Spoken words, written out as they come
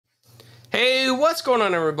Hey, what's going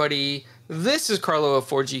on, everybody? This is Carlo of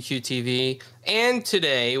 4GQ TV, and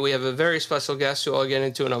today we have a very special guest who I'll get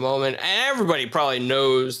into in a moment. And everybody probably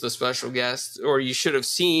knows the special guest, or you should have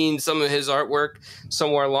seen some of his artwork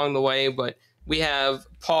somewhere along the way. But we have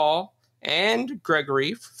Paul and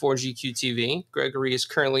Gregory for 4GQ TV. Gregory is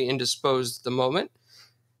currently indisposed at the moment,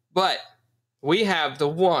 but we have the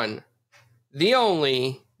one, the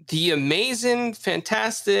only, the amazing,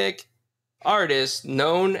 fantastic artist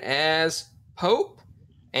known as Pope,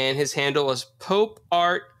 and his handle is Pope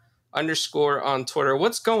Art _ on Twitter.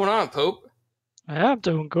 What's going on, Pope? Yeah, I'm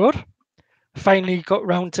doing good. Finally got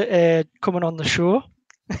round to coming on the show.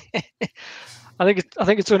 I think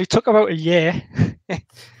it's only took about a year.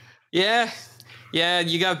 Yeah,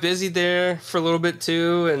 you got busy there for a little bit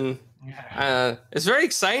too, and it's very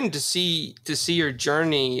exciting to see your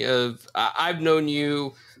journey. I've known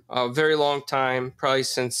you a very long time, probably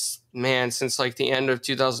since like the end of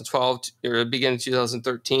 2012 or the beginning of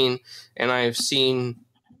 2013, and I've seen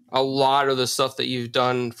a lot of the stuff that you've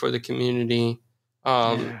done for the community.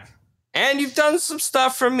 And you've done some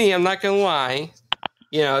stuff for me. I'm not gonna lie.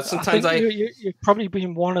 You know, sometimes I think you've probably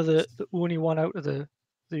been one of the only one out of the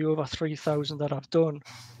over 3,000 that I've done.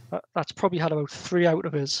 That's probably had about 3 out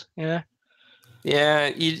of his. Yeah. Yeah,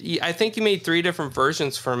 I think you made 3 different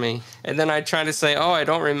versions for me, and then I tried to say, "Oh, I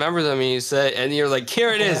don't remember them," and you said, and you're like, "Here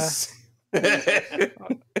it is."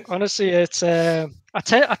 Honestly, it's I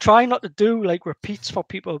try not to do like repeats for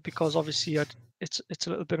people because obviously it's a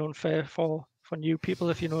little bit unfair for new people,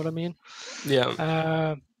 if you know what I mean.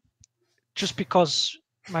 Yeah. Just because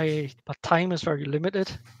my time is very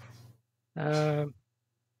limited,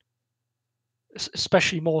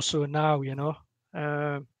 especially more so now, you know.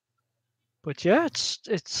 But yeah,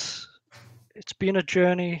 it's been a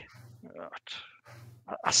journey.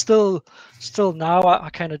 I still now I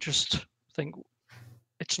kind of just think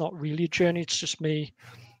it's not really a journey. It's just me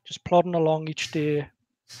just plodding along each day,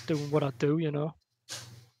 doing what I do, you know.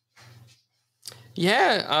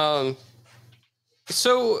 Yeah.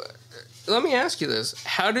 So let me ask you this: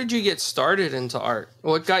 how did you get started into art?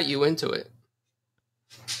 What got you into it?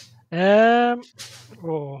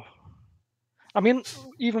 Oh, I mean,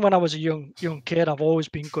 even when I was a young kid, I've always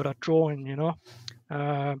been good at drawing, you know.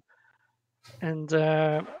 Um, and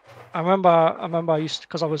I remember I used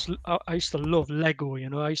because I used to love Lego, you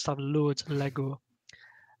know. I used to have loads of Lego,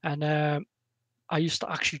 and I used to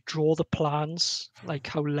actually draw the plans like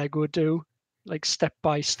how Lego do, like step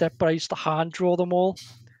by step. But I used to hand draw them all,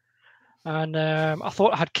 and I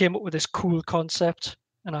thought I had came up with this cool concept,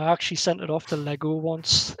 and I actually sent it off to Lego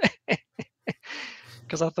once.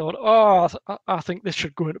 Because I thought, oh, I think this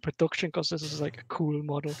should go into production because this is like a cool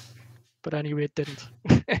model. But anyway, it didn't.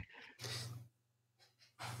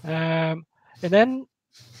 And then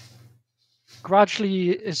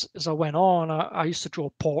gradually, as I went on, I used to draw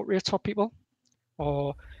portraits for people,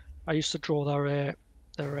 or I used to draw their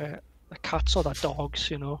cats or their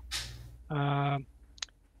dogs, you know. Um,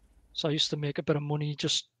 so I used to make a bit of money,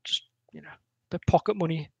 just you know, bit pocket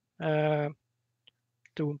money, uh,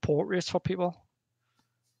 doing portraits for people.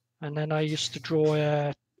 And then I used to draw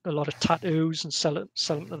a lot of tattoos and sell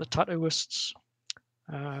them to the tattooists.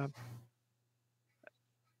 Um,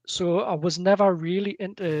 so I was never really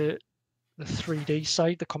into the 3D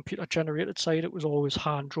side, the computer generated side. It was always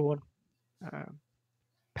hand drawn, um,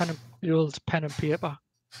 pen and paper.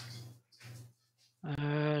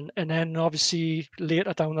 And then obviously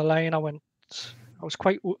later down the line, I was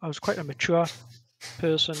quite a mature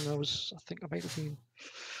person. I think I might have been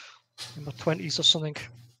in my 20s or something.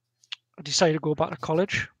 I decided to go back to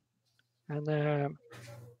college, and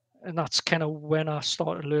that's kind of when I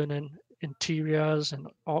started learning interiors and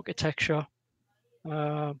architecture,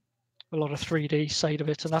 uh, a lot of 3D side of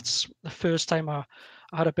it, and that's the first time I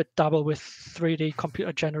had a bit dabble with 3D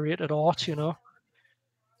computer generated art, you know.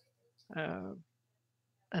 And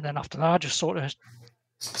then after that, I just sort of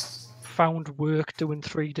found work doing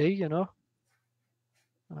 3D, you know.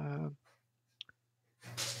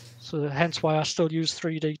 So hence why I still use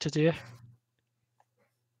 3D today.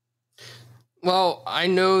 Well, I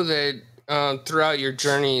know that throughout your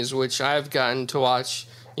journeys, which I've gotten to watch,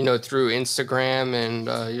 you know, through Instagram and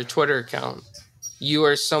your Twitter account, you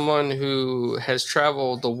are someone who has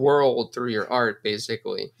traveled the world through your art.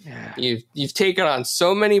 Basically, Yeah. you've taken on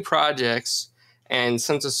so many projects and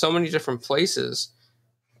sent to so many different places.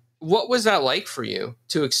 What was that like for you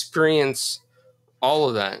to experience all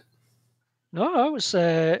of that? No,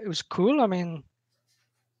 it was cool. I mean,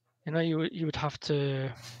 you know, you would have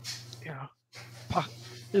to, you know, pack.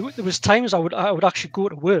 There was times I would actually go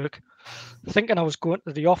to work thinking I was going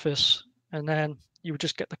to the office, and then you would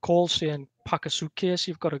just get the call saying pack a suitcase.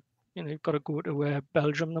 you've got to go to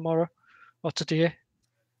Belgium tomorrow or today,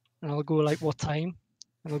 and I'll go like, what time?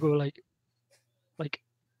 And I'll go like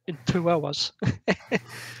in 2 hours.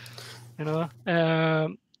 you know.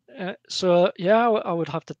 So yeah, I would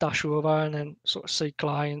have to dash over and then sort of see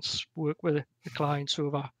clients, work with the clients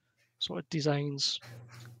over sort of designs.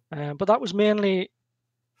 But that was mainly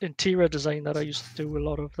interior design that I used to do a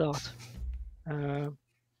lot of that. And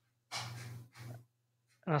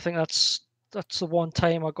I think that's the one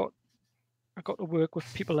time I got to work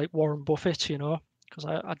with people like Warren Buffett, because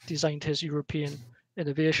I designed his European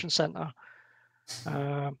Innovation Center.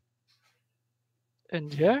 And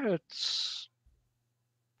yeah,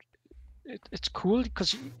 it's cool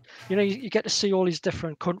because you get to see all these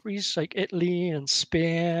different countries like Italy and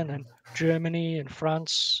Spain and Germany and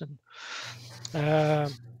France, and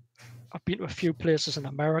I've been to a few places in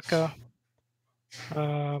America,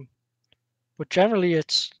 but generally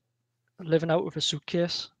it's living out of a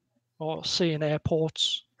suitcase or seeing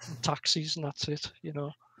airports and taxis, and that's it.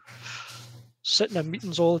 Sitting in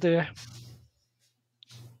meetings all day.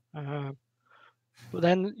 But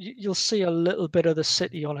then you'll see a little bit of the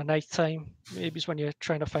city on a night time. Maybe it's when you're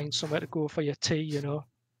trying to find somewhere to go for your tea,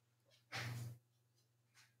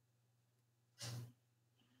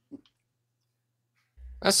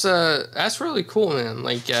 That's really cool, man.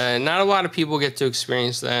 Like, not a lot of people get to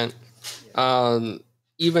experience that.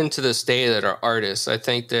 Even to this day, that are artists. I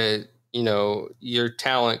think that your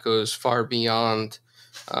talent goes far beyond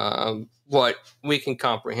what we can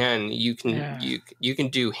comprehend. You can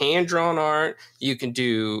do hand drawn art. You can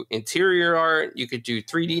do interior art. You could do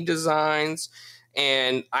 3D designs,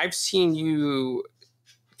 and I've seen you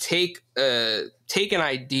take an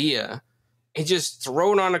idea and just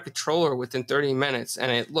throw it on a controller within 30 minutes,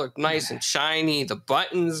 and it looked nice and shiny. The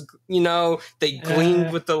buttons, they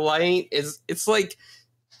gleamed with the light. It's like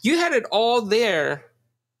you had it all there,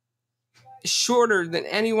 shorter than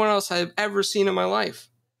anyone else I've ever seen in my life.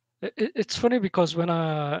 It's funny because when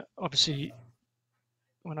I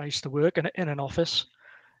used to work in an office,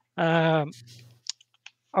 I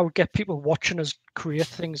would get people watching us create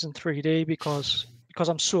things in 3D because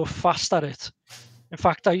I'm so fast at it. In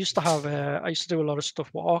fact, I used to do a lot of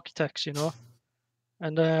stuff with architects,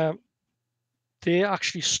 and they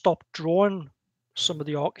actually stopped drawing some of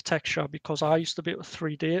the architecture because I used to be able to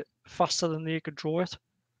 3D it faster than they could draw it.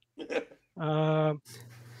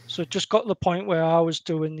 So it just got to the point where I was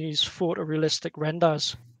doing these photorealistic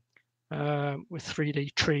renders with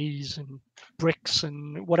 3D trees and bricks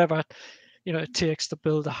and whatever it takes to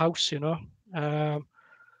build a house.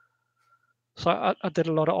 So I did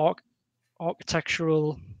a lot of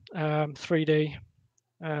architectural 3D.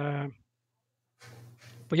 But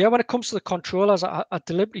yeah, when it comes to the controllers, I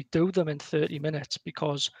deliberately do them in 30 minutes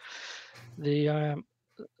because they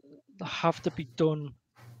have to be done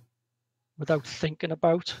without thinking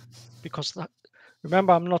about. Because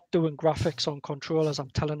remember, I'm not doing graphics on controllers, I'm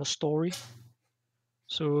telling a story.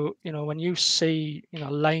 So, when you see,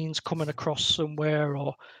 lines coming across somewhere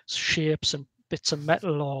or shapes and bits of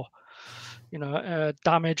metal or,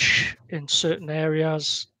 damage in certain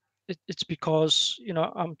areas, it's because,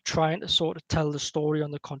 I'm trying to sort of tell the story on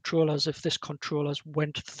the controller as if this controller's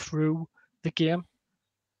went through the game,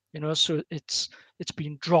 so it's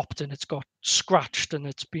been dropped and it's got scratched and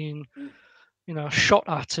it's been, shot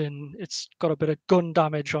at and it's got a bit of gun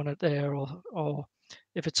damage on it there, or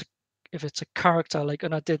if it's a character, like,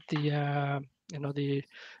 and I did the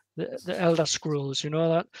Elder Scrolls,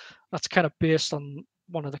 that's kind of based on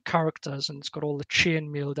one of the characters, and it's got all the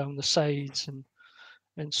chainmail down the sides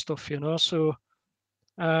and stuff, so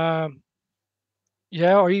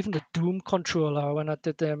yeah, or even the Doom controller when I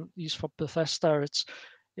did these for Bethesda, it's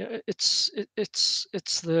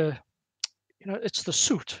the it's the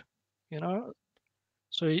suit,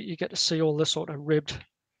 so you get to see all the sort of ribbed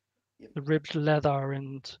leather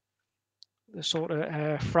and the sort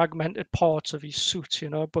of fragmented parts of his suit,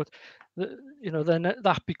 but then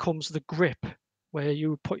that becomes the grip where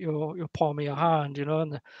you put your palm of your hand,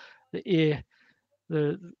 and the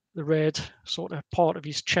red sort of part of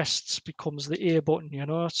his chest becomes the A button,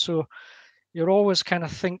 so you're always kind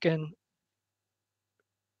of thinking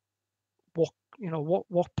what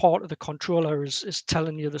part of the controller is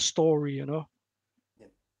telling you the story,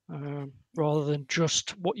 rather than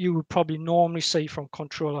just what you would probably normally see from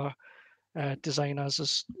controller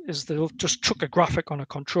designers is they'll just chuck a graphic on a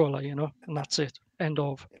controller, and that's it. End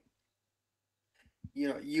of.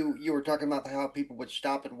 You were talking about how people would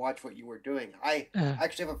stop and watch what you were doing. I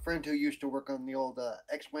actually have a friend who used to work on the old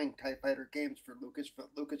X-Wing TIE Fighter games for Lucas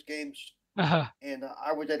Games. And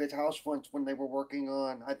I was at his house once when they were working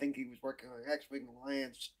on, I think he was working on X-Wing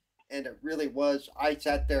Alliance, and it really was. I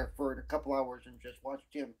sat there for a couple hours and just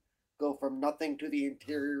watched him go from nothing to the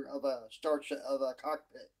interior of a of a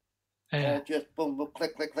cockpit. Yeah. All just boom, boom,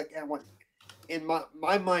 click, click, click, and went. In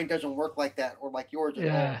my mind doesn't work like that or like yours at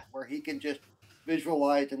all, where he can just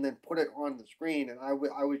visualize and then put it on the screen, and I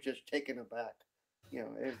was just taken aback. You know,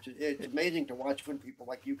 it's amazing to watch when people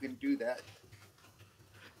like you can do that.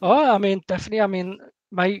 Oh, I mean, definitely. I mean,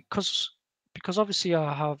 because obviously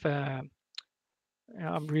I have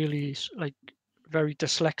I'm really like very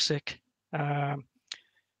dyslexic,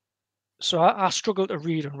 so I struggle to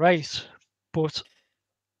read and write, but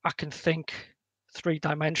I can think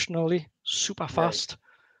three-dimensionally super fast.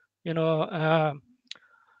 You know,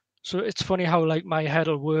 so it's funny how like my head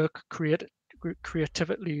will work.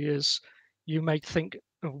 Creativity is, you might think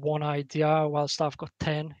of one idea whilst I've got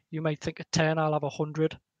 10. You might think of 10, I'll have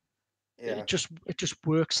 100. Yeah. It just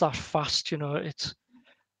works that fast. You know, it's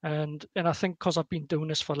and I think because I've been doing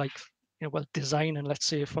this for like, you know, well, designing, let's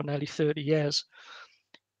say, for nearly 30 years,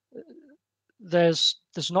 there's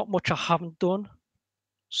not much I haven't done.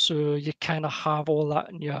 So you kind of have all that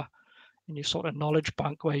in your sort of knowledge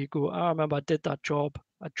bank, where you go, I remember I did that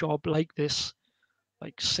a job like this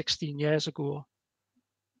like 16 years ago,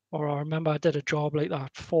 or I remember I did a job like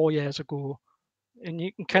that 4 years ago. And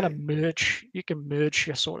you can kind of merge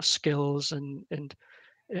your sort of skills, and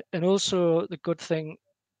also the good thing,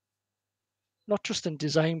 not just in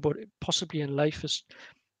design but possibly in life,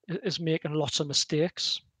 is making lots of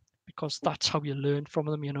mistakes, because that's how you learn from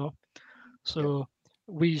them, you know. So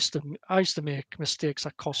I used to make mistakes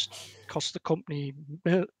that cost the company,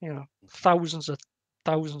 you know, thousands of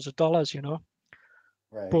dollars, you know.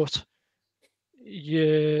 Right. But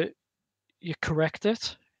you correct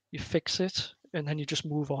it, you fix it, and then you just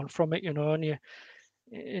move on from it, you know. And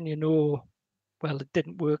you know, well, it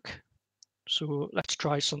didn't work, so let's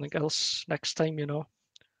try something else next time, you know.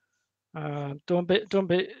 Don't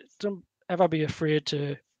ever be afraid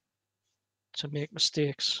to make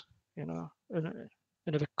mistakes, you know.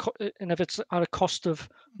 And if it's at a cost of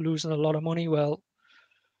losing a lot of money, well,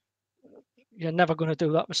 you're never going to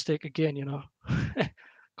do that mistake again, you know,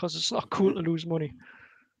 because it's not cool to lose money.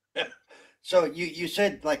 So you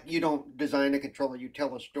said like you don't design a controller, you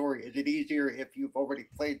tell a story. Is it easier if you've already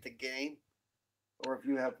played the game, or if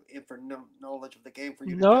you have knowledge of the game for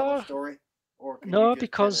you to tell a story, or can you No, just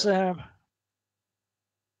because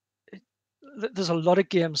there's a lot of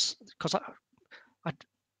games, because I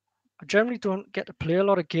generally don't get to play a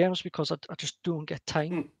lot of games because I just don't get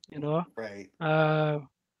time, you know. Right.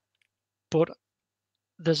 But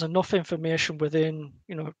there's enough information within,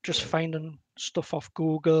 you know, just finding stuff off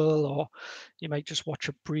Google, or you might just watch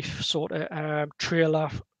a brief sort of trailer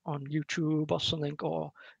on YouTube or something,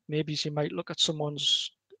 or maybe you might look at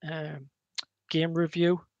someone's game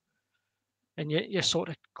review, and you're sort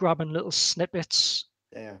of grabbing little snippets.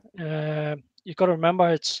 Yeah. You've got to remember,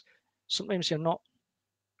 it's sometimes you're not,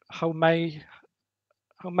 how my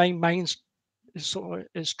mind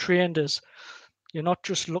is trained is, you're not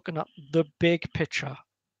just looking at the big picture.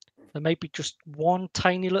 There might be just one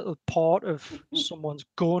tiny little part of someone's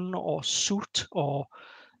gun or suit, or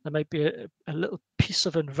there might be a little piece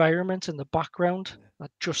of environment in the background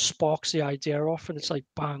that just sparks the idea off, and it's like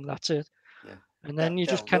bang, that's it. Yeah. And then you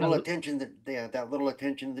just kind of that little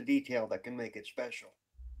attention to detail that can make it special.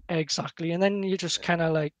 Exactly. And then you just kind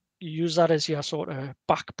of like use that as your sort of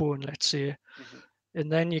backbone, let's say.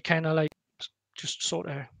 And then you kind of like just sort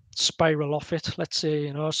of spiral off it, let's say,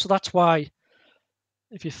 you know. So that's why,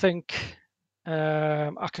 if you think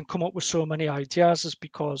I can come up with so many ideas, is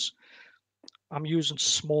because I'm using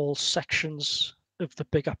small sections of the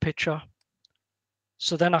bigger picture.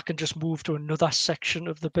 So then I can just move to another section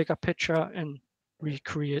of the bigger picture and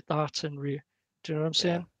recreate that, and do you know what I'm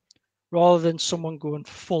saying? Rather than someone going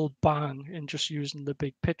full bang and just using the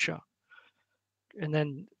big picture, and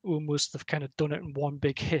then almost they've kind of done it in one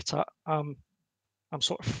big hit. I'm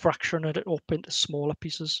sort of fracturing it up into smaller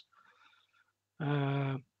pieces.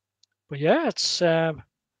 But yeah,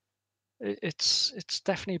 it's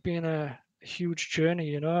definitely been a huge journey,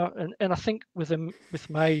 you know. And I think with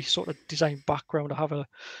my sort of design background,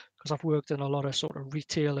 because I've worked in a lot of sort of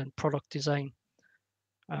retail and product design.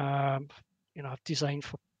 You know, I've designed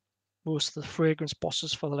for most of the fragrance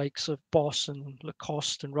bosses for the likes of Boss and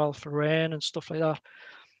Lacoste and Ralph Lauren and stuff like that.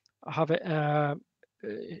 I have a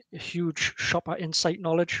huge shopper insight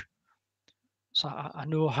knowledge, so I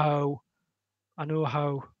know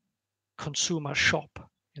how consumers shop,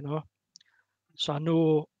 you know. So I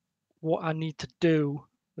know what I need to do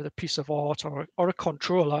with a piece of art or a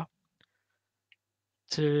controller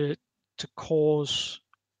to cause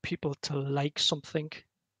people to like something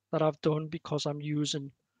that I've done, because I'm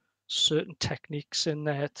using certain techniques in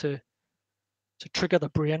there to trigger the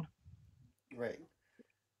brain. Right.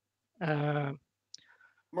 Um,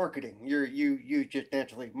 Marketing. You just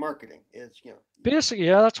naturally marketing is Basically,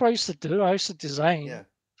 yeah, that's what I used to do. I used to design yeah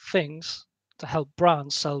things to help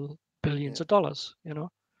brands sell billions yeah of dollars.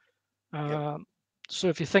 yep So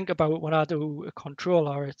if you think about it, when I do a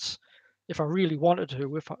controller, it's if I really wanted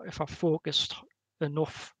to, if I focused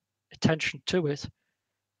enough attention to it,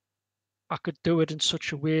 I could do it in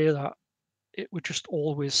such a way that it would just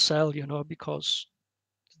always sell, because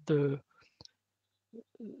the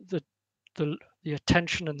the the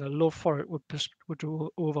attention and the love for it would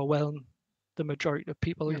overwhelm the majority of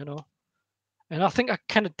people, Yep. And I think I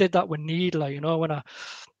kind of did that with Needler, when I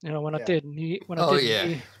Yeah. did Oh,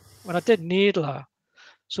 yeah. when I did Needler.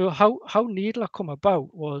 So how Needler come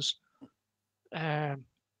about was, I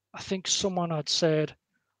think someone had said,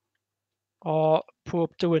 "Oh,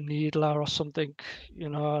 Pope, do a Needler or something,"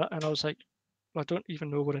 and I was like, I don't even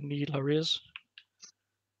know what a Needler is,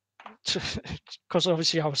 because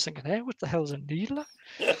obviously I was thinking, "Hey, what the hell's a Needler?"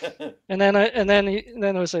 And then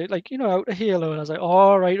I was like, out of Halo, and I was like,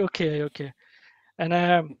 "All right, okay," and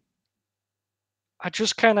I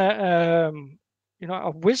just kind of I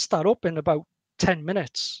whizzed that up in about 10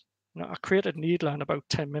 minutes. I created Needler in about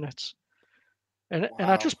 10 minutes, and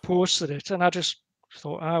I Wow. just posted it, and I just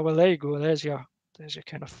thought, well, there you go, there's your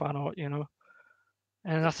kind of fan art,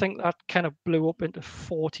 and I think that kind of blew up into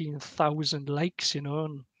 14,000 likes,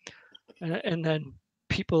 and then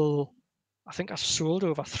people, I think I sold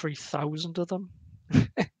over 3,000 of them.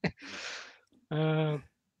 Um,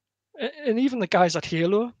 and even the guys at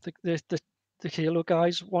Halo, the Halo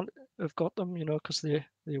guys have got them, because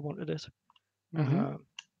they wanted it. Mhm.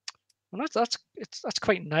 And that's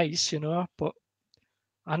quite nice, But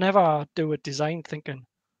I never do a design thinking,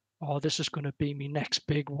 oh, this is going to be my next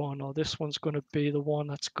big one, or this one's going to be the one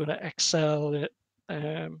that's going to excel at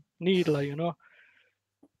Needler,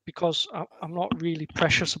 because I'm not really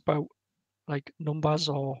precious about like numbers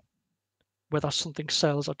or whether something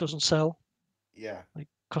sells or doesn't sell, Yeah. like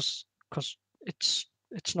because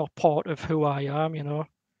it's not part of who I am,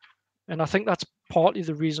 And I think that's partly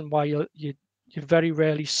the reason why you very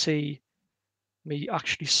rarely see me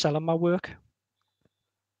actually selling my work.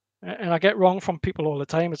 And I get wrong from people all the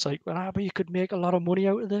time. It's like, but you could make a lot of money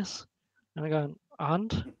out of this. And I go,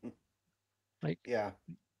 and like, Yeah.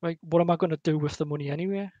 what am I going to do with the money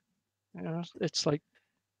anyway? It's like,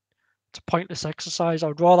 it's a pointless exercise.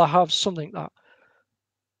 I'd rather have something that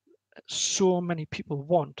so many people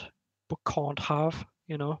want but can't have,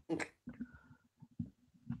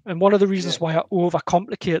 And one of the Yeah. reasons why I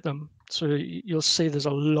overcomplicate them, so you'll see there's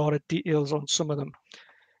a lot of details on some of them,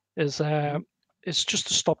 is it's just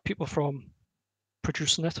to stop people from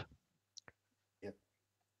producing it. Yep.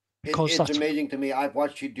 Because It's that's amazing to me. I've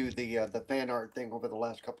watched you do the fan art thing over the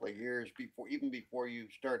last couple of years before you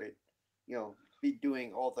started, be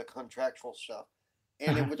doing all the contractual stuff,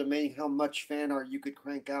 and it was amazing how much fan art you could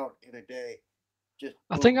crank out in a day. Just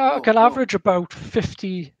I think boom, I boom, can boom. average about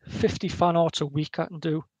 50 fan arts a week I can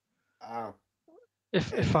do. Uh,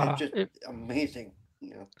 If and if it's I just if, amazing,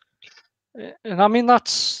 and I mean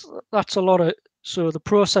that's a lot of, so the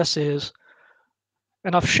process is,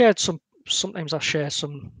 and I've shared sometimes I share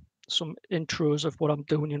some intros of what I'm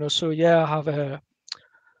doing, so yeah, I have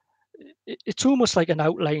it's almost like an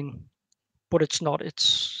outline, but it's not.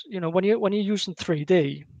 It's, when you're using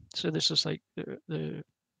 3D, so this is like the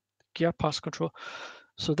gear pass control.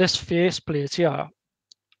 So this faceplate here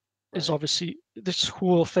is Right. obviously, this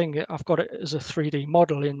whole thing, I've got it as a 3D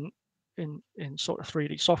model in sort of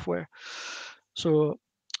 3D software. So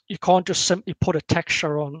you can't just simply put a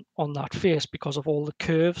texture on that face because of all the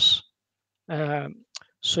curves.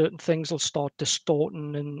 Certain things will start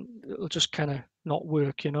distorting and it'll just kind of not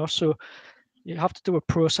work, So you have to do a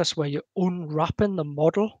process where you're unwrapping the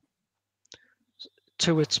model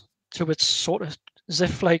to its sort of, as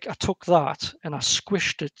if like I took that and I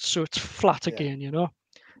squished it so it's flat Yeah. again,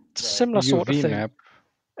 It's a Right. similar sort of UV thing. map.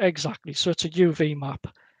 Exactly. So it's a UV map.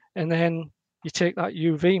 And then you take that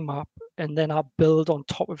UV map and then I build on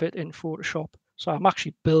top of it in Photoshop. So I'm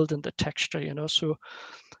actually building the texture, So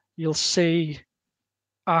you'll see,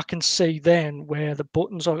 I can see then where the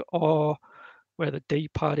buttons are, where the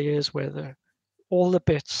D-pad is, where all the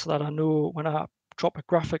bits that I know when I drop a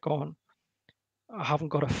graphic on, I haven't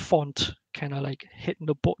got a font kind of like hitting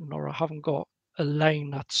the button, or I haven't got a line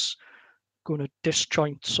that's going to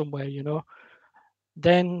disjoint somewhere,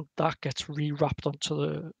 Then that gets rewrapped onto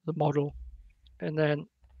the model, and then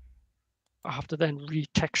I have to then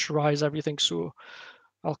retexturize everything. So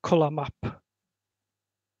I'll color map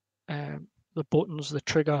the buttons, the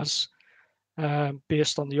triggers,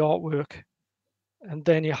 based on the artwork, and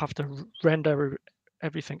then you have to render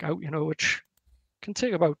everything out, which can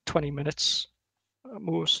take about 20 minutes at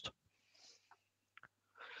most.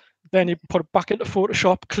 Then you put it back into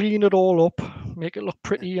Photoshop, clean it all up, make it look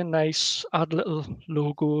pretty and nice, add little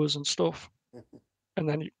logos and stuff, and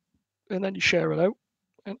then you share it out,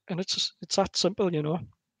 and it's that simple,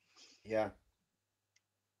 Yeah.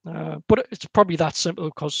 But it's probably that simple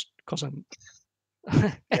because I'm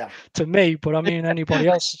Yeah. to me. But I mean, anybody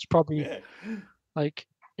else, it's probably like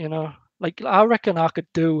like I reckon I could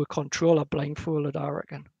do a controller blindfolded. I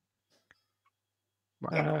reckon.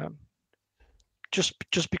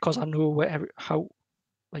 Just because I know where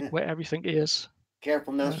everything is.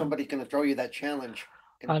 Careful now, somebody's gonna throw you that challenge.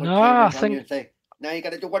 I know. I think. And say, now you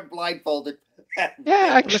got to do one blindfolded.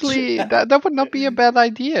 Yeah, actually, that would not be a bad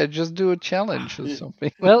idea. Just do a challenge or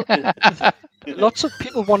something. Well, lots of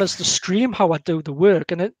people want us to stream how I do the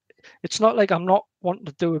work, and it's not like I'm not wanting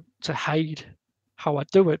to do it to hide how I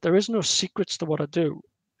do it. There is no secrets to what I do.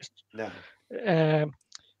 No.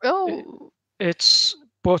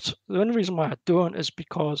 But the only reason why I don't is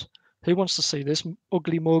because who wants to see this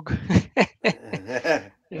ugly mug?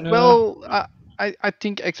 Well, I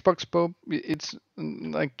think Xbox Pope. It's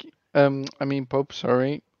like Pope.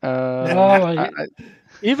 Sorry.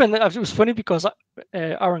 Even it was funny because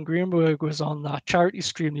Aaron Greenberg was on that charity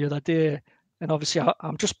stream the other day, and obviously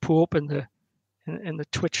I'm just Pope in the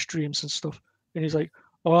Twitch streams and stuff, and he's like,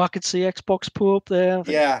 "Oh, I could see Xbox Pope there."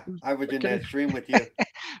 Yeah, I was in that stream with you.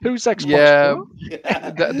 Who's Xbox Pope?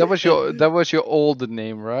 that was your old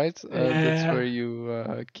name, right? That's where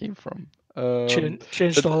you came from.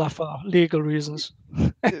 Changed all that for legal reasons.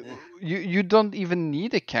 You don't even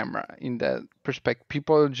need a camera in that perspective.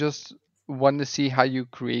 People just want to see how you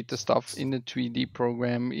create the stuff in the 3D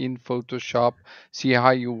program in Photoshop, see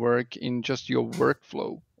how you work in just your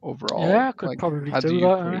workflow overall. Yeah, I could probably do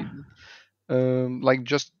that.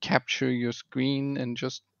 Just capture your screen and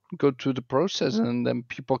just go through the process, and then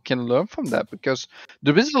people can learn from that, because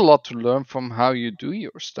there is a lot to learn from how you do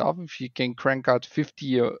your stuff. If you can crank out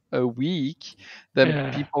 50 a week,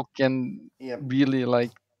 then people can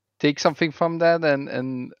really take something from that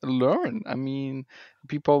and learn. I mean,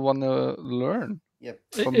 people want to learn. Yep.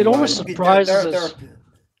 It almost surprises us.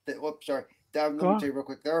 Sorry. Let me say real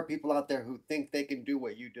quick. There are people out there who think they can do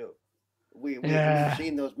what you do. We've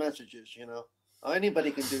seen those messages,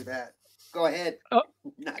 Anybody can do that. Go ahead.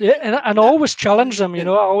 And I always challenge them, I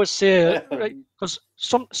always say, because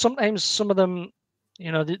sometimes some of them,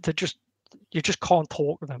 they just, you just can't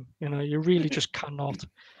talk to them, you really just cannot.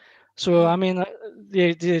 So, I mean,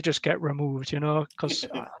 they just get removed, because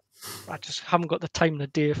I just haven't got the time in the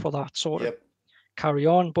day for that sort of carry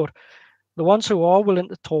on. But the ones who are willing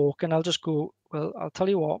to talk, and I'll just go, well, I'll tell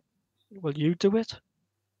you what, will you do it?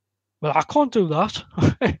 Well, I can't do that.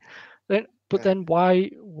 Then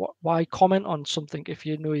why comment on something if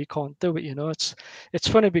you know you can't do it? It's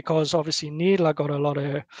funny because obviously Needler got a lot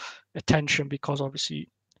of attention because obviously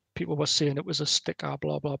people were saying it was a sticker,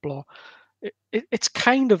 blah blah blah. It's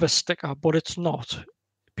kind of a sticker, but it's not,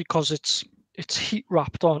 because it's heat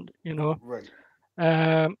wrapped on, Right.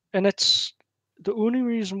 And it's the only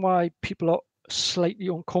reason why people are slightly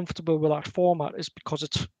uncomfortable with that format is because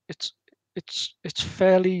it's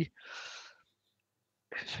fairly.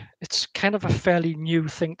 It's kind of a fairly new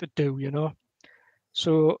thing to do,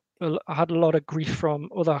 So I had a lot of grief from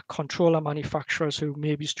other controller manufacturers who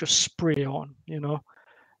maybe just spray on,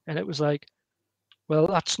 and it was like, well,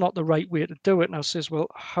 that's not the right way to do it. And I says, well,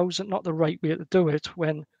 how's it not the right way to do it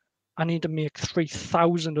when I need to make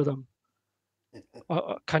 3,000 of them?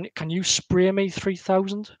 Can you spray me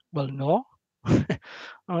 3,000? Well, no.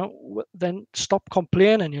 Then stop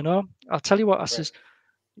complaining, I'll tell you what, I says,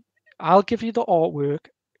 I'll give you the artwork,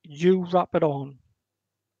 you wrap it on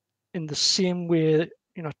in the same way,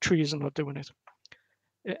 Treason are doing it.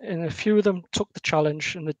 And a few of them took the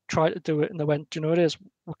challenge and they tried to do it, and they went, do you know what it is?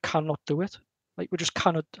 We cannot do it. Like, we just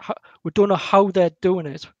cannot, we don't know how they're doing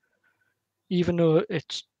it, even though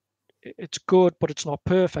it's good, but it's not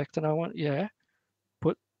perfect. And I went, yeah,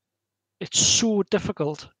 but it's so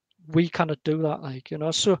difficult. We cannot do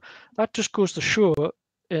that, So that just goes to show,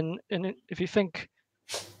 and if you think,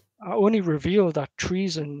 I only revealed that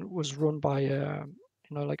Treason was run by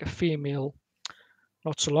like a female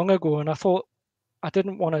not so long ago, and I thought I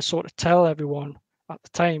didn't want to sort of tell everyone at the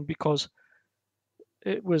time because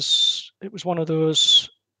it was one of those,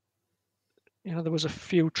 there was a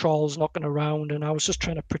few trolls knocking around, and I was just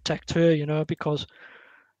trying to protect her, because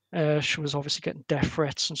she was obviously getting death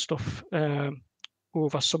threats and stuff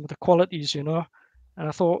over some of the qualities, and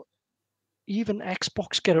I thought even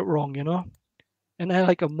Xbox get it wrong, and they're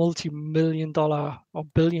like a multi-million-dollar or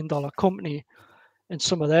billion-dollar company, and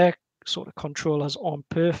some of their sort of controllers aren't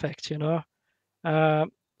perfect, you know.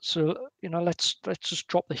 So you know, let's just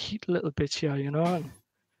drop the heat a little bit here, you know,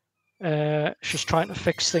 and she's trying to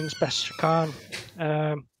fix things best she can.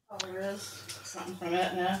 There is something from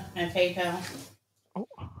it now and PayPal. Oh.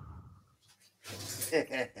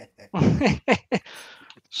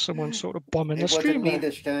 Someone sort of bombing the stream. It wasn't me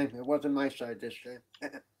this time. It wasn't my side this time.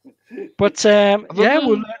 But yeah,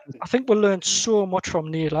 I think we'll learn so much from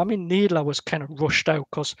Needler. I mean, Needler was kind of rushed out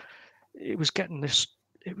because it was getting this.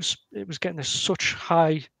 It was getting this such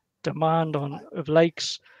high demand of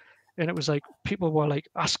likes, and it was like people were like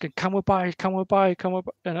asking, "Can we buy? Can we buy? Can we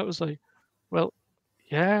buy?" And it was like, well,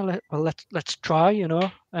 yeah, let's try, you know.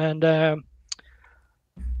 And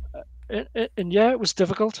yeah, it was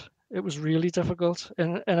difficult. It was really difficult,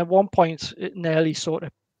 and at one point, it nearly sort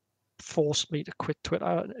of forced me to quit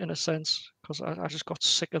Twitter in a sense, because I just got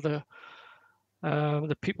sick of the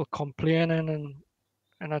people complaining,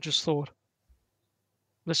 and I just thought,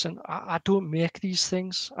 listen, I don't make these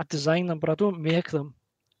things. I design them, but I don't make them.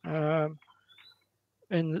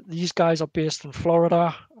 And these guys are based in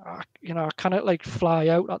Florida. I kind of like fly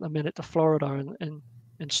out at the minute to Florida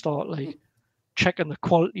and start like checking the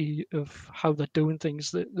quality of how they're doing things.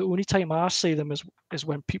 The only time I see them is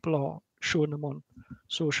when people are showing them on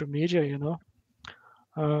social media, you know.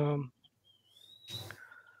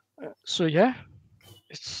 So yeah,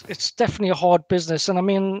 it's definitely a hard business. And I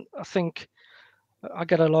mean, I think I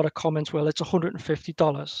get a lot of comments, well, it's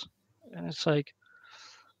 $150. And it's like,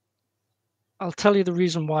 I'll tell you the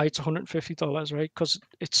reason why it's $150, right? Because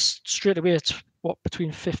it's straight away, it's what,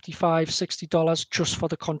 between $55, $60 just for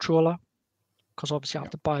the controller. Because obviously I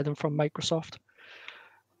have to buy them from Microsoft.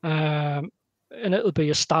 And it'll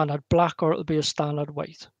be a standard black or it'll be a standard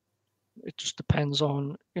white. It just depends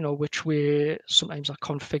on, you know, which way sometimes I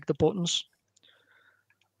configure the buttons.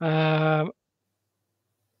 Now,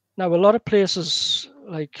 a lot of places,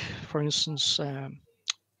 like for instance,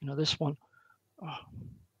 you know, this one.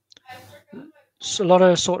 So a lot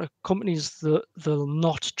of sort of companies they'll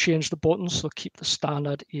not change the buttons. They'll keep the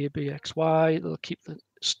standard A, B, X, Y. They'll keep the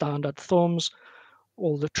standard thumbs,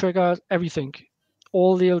 all the triggers, everything.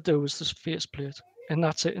 All they'll do is this faceplate, and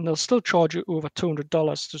that's it. And they'll still charge you over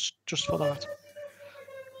 $200 just for that.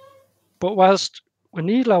 But whilst with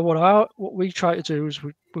Needler, what we try to do is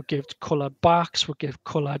we give coloured backs, we give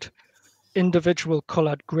coloured individual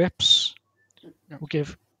coloured grips, we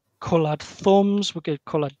give coloured thumbs, we give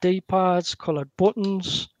coloured D-pads, coloured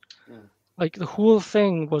buttons. Like the whole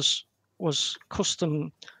thing was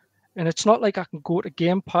custom, and it's not like I can go to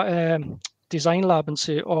Game Design Lab and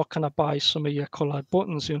say, "Oh, can I buy some of your coloured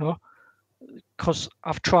buttons?" You know, because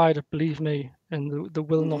I've tried it, believe me, and they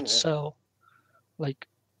will not sell. Like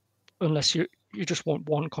unless you just want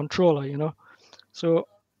one controller, you know. So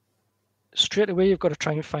straight away you've got to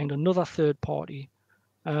try and find another third party.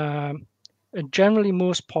 And generally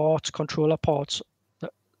most parts, controller parts,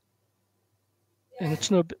 and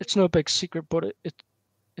it's no big secret, but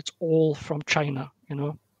it's all from China, you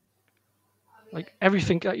know. Like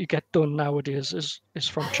everything that you get done nowadays is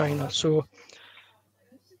from China. So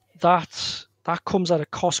that comes at a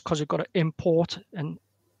cost because you've got to import and,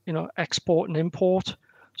 you know, export and import.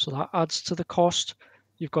 So that adds to the cost.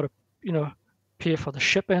 You've got to, you know, pay for the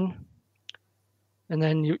shipping. And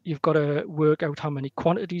then you've got to work out how many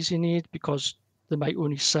quantities you need, because they might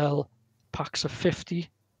only sell packs of 50,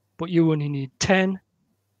 but you only need 10.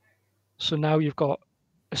 So now you've got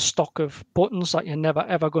a stock of buttons that you're never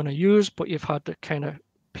ever going to use, but you've had to kind of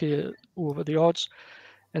pay over the odds.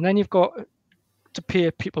 And then you've got to pay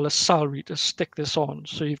people a salary to stick this on.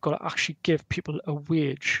 So you've got to actually give people a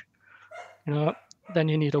wage, you know. Then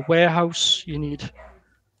you need a warehouse, you need,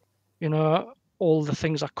 you know, all the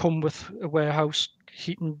things that come with a warehouse,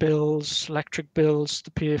 heating bills, electric bills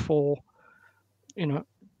to pay for, you know.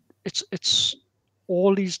 It's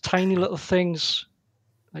all these tiny little things,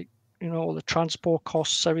 like, you know, all the transport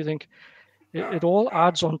costs, everything. It all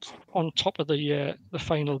adds on top of the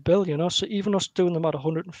final bill, you know. So even us doing them at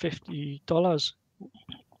 $150,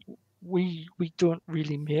 we don't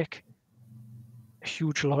really make a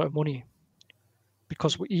huge lot of money,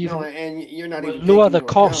 because we even and you're not even lower the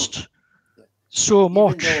cost so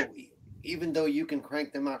much. Even though you can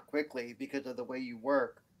crank them out quickly because of the way you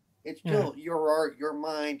work, it's still your art, your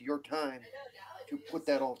mind, your time to put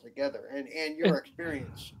that all together, and your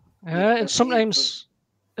experience. Yeah, and sometimes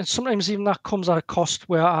even that comes at a cost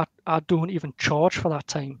where I don't even charge for that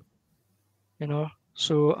time, you know.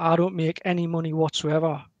 So I don't make any money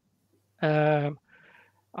whatsoever. I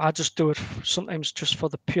just do it sometimes just for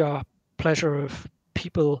the pure pleasure of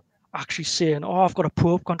people actually saying, "Oh, I've got a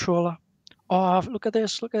probe controller. Oh, look at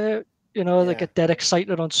this, look at it." You know, they get dead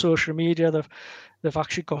excited on social media. They've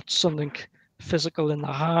actually got something physical in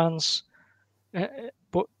their hands,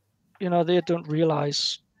 but you know, they don't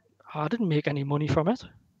realize I didn't make any money from it.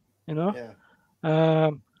 You know,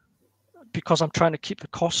 because I'm trying to keep the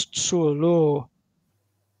cost so low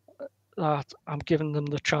that I'm giving them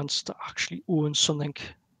the chance to actually own something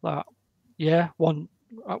that, yeah, one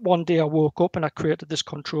day I woke up and I created this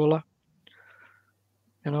controller.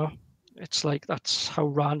 You know, it's like, that's how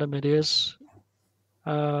random it is.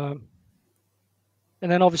 And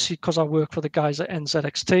then obviously, because I work for the guys at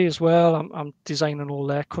NZXT as well, I'm designing all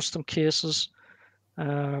their custom cases.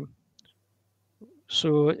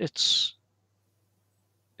 So it's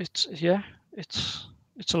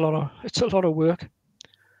a lot of work.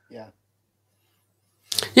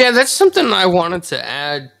 Yeah, that's something I wanted to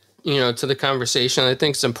add, you know, to the conversation. I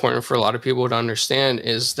think it's important for a lot of people to understand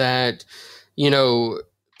is that, you know,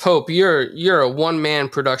 Pope, you're a one-man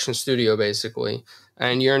production studio basically,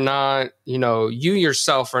 and you're not, you know, you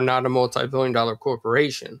yourself are not a multi-billion-dollar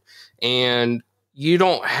corporation, and you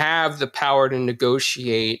don't have the power to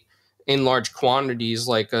negotiate in large quantities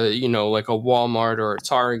like a, you know, like a Walmart or a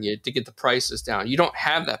Target to get the prices down. You don't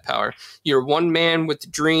have that power. You're one man with the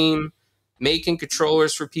dream, making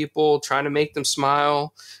controllers for people, trying to make them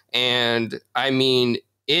smile. And I mean,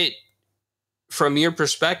 it, from your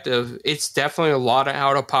perspective, it's definitely a lot of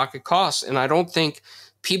out of pocket costs. And I don't think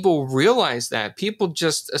people realize that. People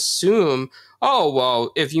just assume, oh,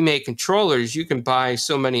 well, if you make controllers, you can buy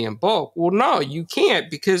so many in bulk. Well, no, you can't,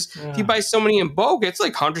 because if you buy so many in bulk, it's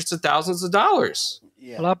like hundreds of thousands of dollars.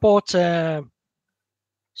 Well, I bought, so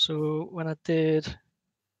when I did,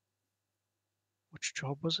 which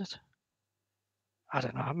job was it? I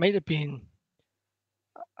don't know. It might have been,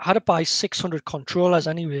 I had to buy 600 controllers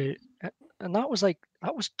anyway. And that was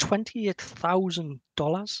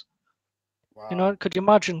 $28,000. Wow. You know, could you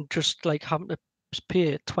imagine just like having to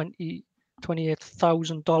pay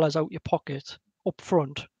 $28,000 out your pocket up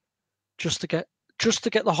front just to get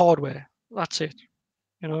the hardware? That's it.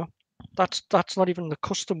 You know, that's not even the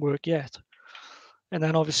custom work yet. And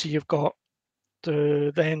then obviously you've got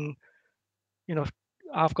then, you know,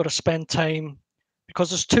 I've got to spend time, because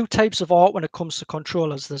there's two types of art when it comes to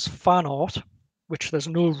controllers. There's fan art, which there's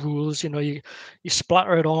no rules. You know, you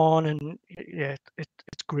splatter it on, and yeah,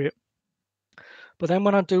 it's great. But then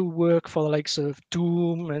when I do work for the likes of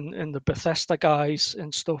Doom and the Bethesda guys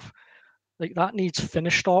and stuff, like that needs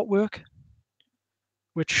finished artwork,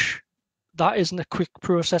 which that isn't a quick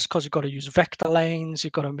process because you've got to use vector lines.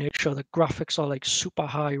 You've got to make sure the graphics are like super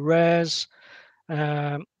high res.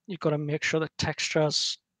 You've got to make sure the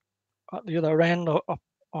textures at the other end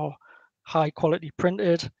are high quality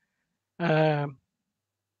printed.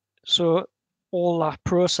 So all that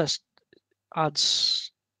process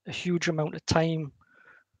adds a huge amount of time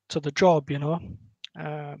to the job, you know.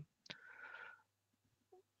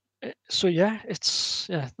 So yeah,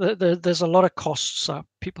 there's a lot of costs that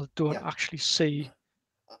people don't actually see.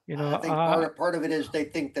 You know, I think part of it is they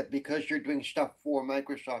think that because you're doing stuff for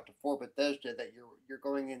Microsoft or for Bethesda, that you're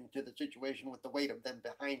going into the situation with the weight of them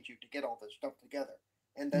behind you to get all this stuff together.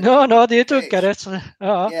 And no, they don't get it.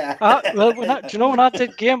 Well, do you know when I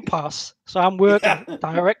did Game Pass? So I'm working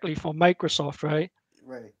directly for Microsoft, right?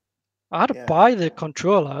 Right. I had to buy the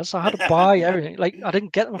controllers. I had to buy everything. Like I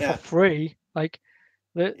didn't get them for free. Like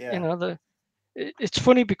you know, it's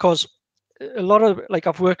funny because a lot of, like,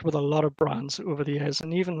 I've worked with a lot of brands over the years,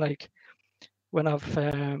 and even like when I've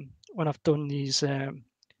done these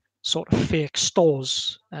sort of fake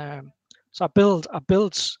stores. So I build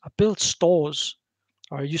stores,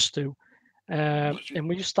 or I used to, and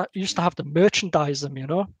we used to have to merchandise them, you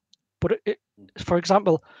know. But for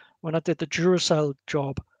example, when I did the Duracell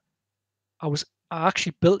job, I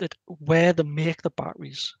actually built it where they make the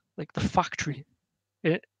batteries, like the factory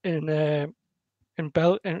in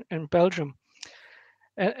Belgium,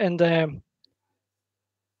 and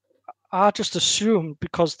I just assumed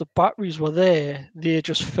because the batteries were there, they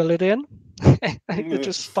just fill it in, they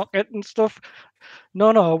just stock it and stuff.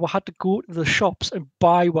 No, we had to go to the shops and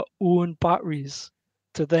buy our own batteries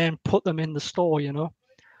to then put them in the store. You know,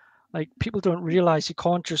 like people don't realize you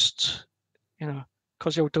can't just, you know,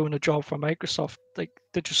 because you're doing a job for Microsoft, like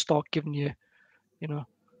they just start giving you, you know,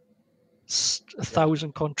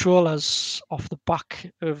 1,000 controllers off the back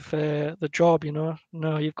of the job. You know,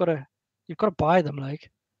 no, you've got to buy them, like,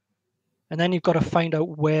 and then you've got to find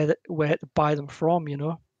out where to buy them from. You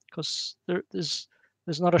know, because there's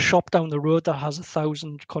not a shop down the road that has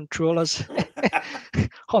 1,000 controllers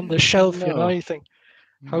on the shelf. No. You know, you think,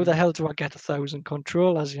 how the hell do I get 1,000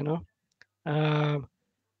 controllers? You know.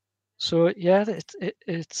 So yeah,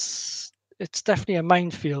 it's definitely a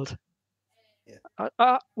minefield.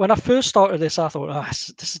 Yeah. When I first started this, I thought,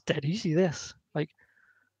 this is dead easy. This, like,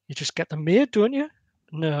 you just get them made, don't you?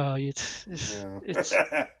 No, it's No. it's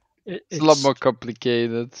It's a lot more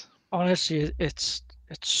complicated. honestly, it's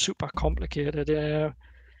super complicated.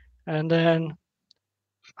 And then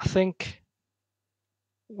I think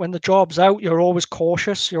when the job's out, you're always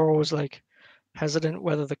cautious. You're always like hesitant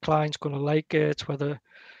whether the client's going to like it, whether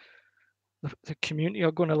the community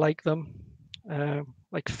are going to like them,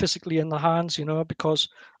 like physically in the hands, because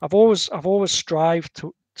I've always strived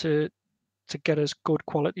to get as good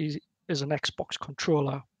quality as an Xbox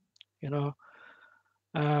controller, you know.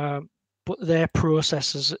 But their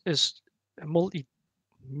process is a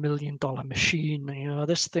multi-million-dollar machine.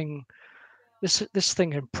 This thing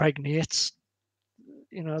impregnates,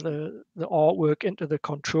 the artwork into the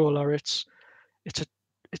controller. It's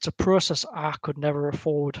a process I could never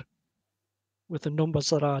afford with the numbers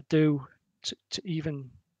that I do to even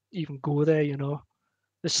go there.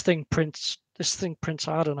 This thing prints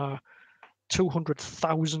I don't know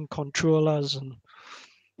 200,000 controllers, and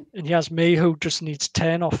he has me who just needs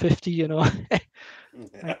 10 or 50. like,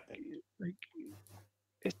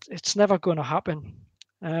 it's never going to happen.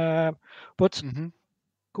 But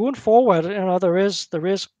going forward, there is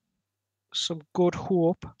some good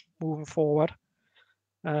hope moving forward.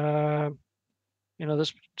 There's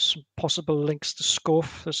some possible links to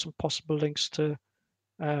Scuff. There's some possible links to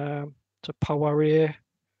PowerA,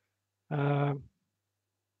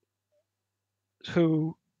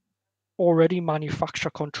 who already manufacture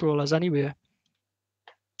controllers anyway.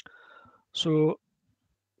 So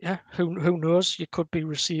yeah, who knows? You could be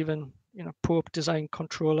receiving Pope design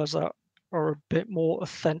controllers that are a bit more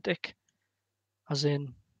authentic, as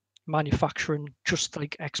in manufacturing just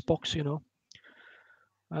like Xbox.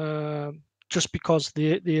 Just because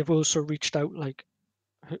they've also reached out, like,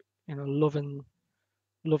 loving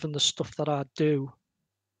the stuff that I do,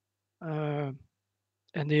 and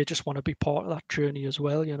they just want to be part of that journey as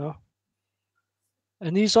well.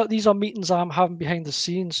 And these are meetings I'm having behind the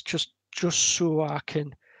scenes, just so I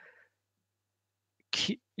can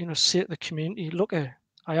keep, say to the community, look, I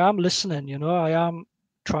am listening. I am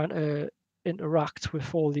trying to interact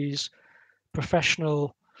with all these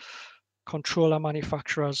professional controller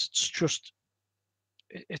manufacturers.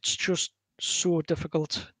 It's just so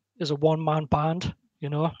difficult as a one-man band,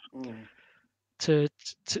 to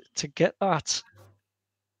get that,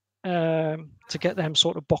 to get them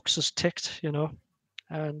sort of boxes ticked,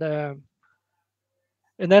 and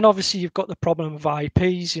then obviously you've got the problem of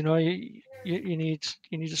IPs. You need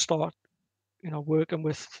to start, working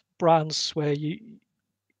with brands where you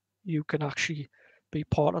can actually be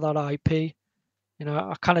part of that IP.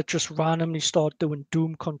 I kind of just randomly start doing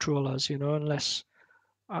Doom controllers, unless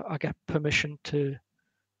I get permission to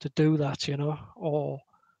do that,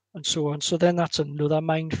 and so on. So then that's another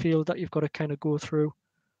minefield that you've got to kind of go through.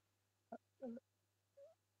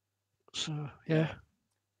 So yeah.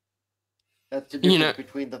 That's the difference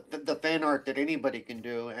between the fan art that anybody can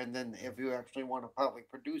do, and then if you actually want to probably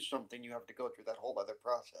produce something, you have to go through that whole other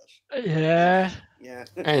process. Yeah. Yeah.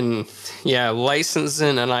 And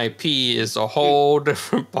licensing an IP is a whole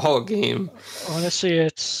different ball game. Honestly,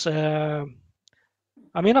 it's.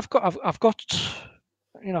 I mean, I've got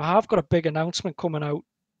a big announcement coming out,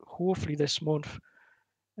 hopefully this month,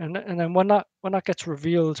 and then when that gets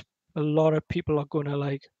revealed, a lot of people are gonna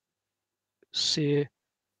like say,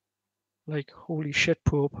 like, holy shit,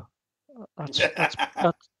 Pope, that's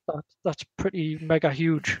pretty mega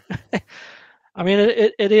huge. I mean,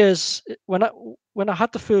 it is. When I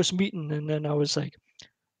had the first meeting, and then I was like,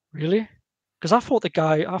 really? Because I thought the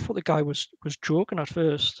guy was joking at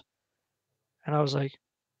first, and I was like,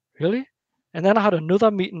 really? And then I had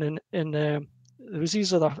another meeting, in there was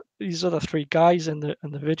these other three guys in the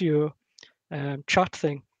video chat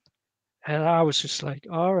thing, and I was just like,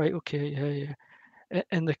 all right, okay, yeah.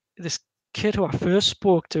 And this kid who I first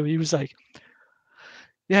spoke to, he was like,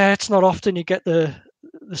 yeah, it's not often you get the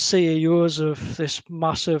CEOs of this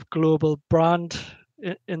massive global brand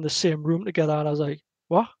in the same room together. And I was like,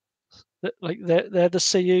 what? Like, they're the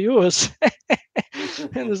CEOs?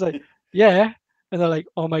 And it was like, yeah. And they're like,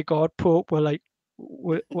 oh my God, Pope, we'll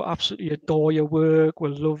absolutely adore your work.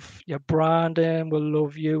 We'll love your branding. We'll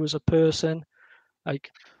love you as a person.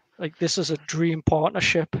 Like this is a dream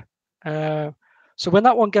partnership. So when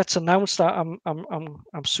that one gets announced, I'm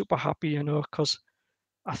super happy, because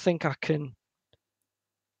I think I can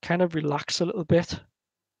kind of relax a little bit,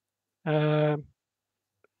 knowing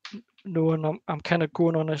I'm kind of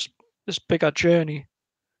going on this bigger journey.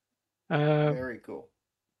 Very cool.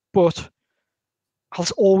 But I'll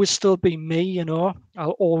always still be me, you know.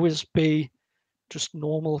 I'll always be just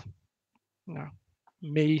normal, you know,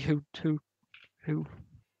 me who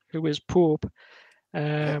is Pope.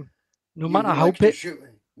 Yeah. No You matter who how likes to big. shoot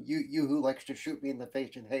you who likes to shoot me in the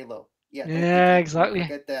face in Halo. Yeah, don't Yeah, don't exactly.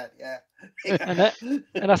 forget that. Yeah.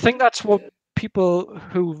 And I think that's what people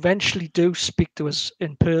who eventually do speak to us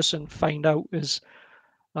in person find out is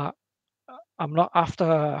that I'm not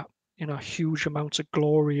after, you know, huge amounts of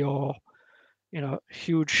glory or, you know,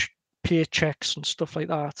 huge paychecks and stuff like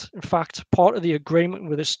that. In fact, part of the agreement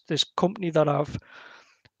with this company that I'm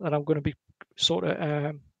going to be sort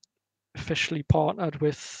of officially partnered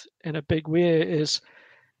with in a big way is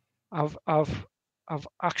I've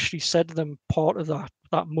actually said to them part of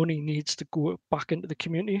that money needs to go back into the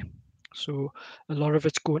community. So a lot of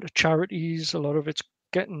it's going to charities, a lot of it's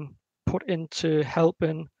getting put into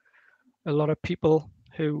helping a lot of people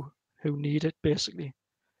who need it basically.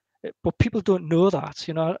 But people don't know that,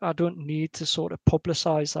 you know. I don't need to sort of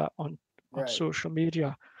publicize that on Right. social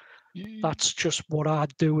media. That's just what I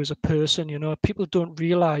do as a person, you know. People don't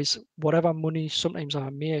realize whatever money sometimes I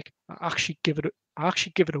make, I actually give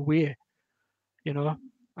it away, you know.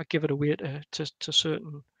 I give it away to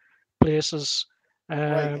certain places.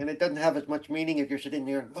 Right, and it doesn't have as much meaning if you're sitting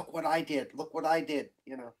there and look what I did, look what I did,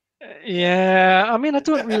 you know. Yeah, I mean, I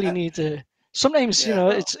don't really need to. Sometimes, you Yeah. know,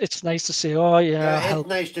 it's nice to say, oh yeah, Yeah, I it's help.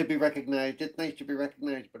 nice to be recognized. It's nice to be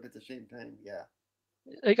recognized, but at the same time, yeah.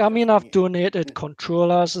 Like, I mean, I've Definitely. donated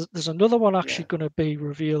controllers. There's another one actually Yeah. going to be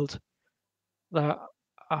revealed that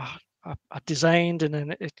I designed and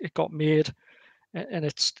then it got made, and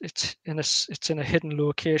it's in a hidden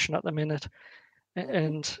location at the minute,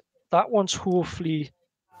 and that one's hopefully,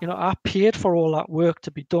 you know, I paid for all that work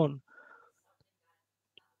to be done,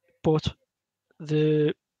 but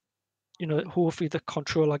the you know, hopefully the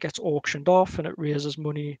controller gets auctioned off and it raises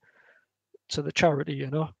money to the charity,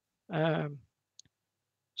 you know.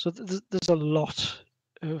 So there's a lot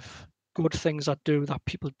of good things I do that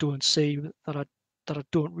people don't see, that I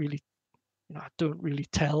don't really, you know, I don't really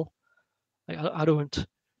tell. Like, I don't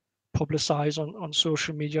publicize on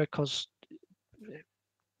social media because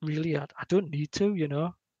really I don't need to, you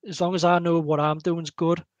know. As long as I know what I'm doing is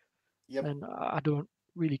good, Yep. then I don't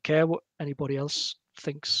really care what anybody else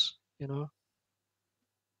thinks, you know.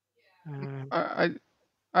 I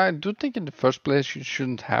I do think in the first place you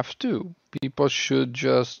shouldn't have to. People should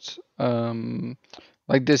just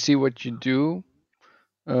like they see what you do,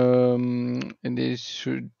 and they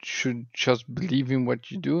should just believe in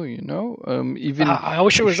what you do. You know, even I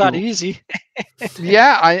wish it was if that you. easy.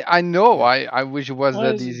 Yeah, I know. Yeah. I wish it was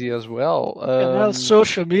that easy as well. And now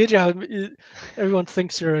social media, everyone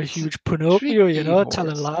thinks you're a It's huge Pinocchio, you tricky know,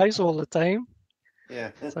 telling horse. lies all the time.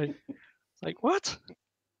 Yeah. It's like what?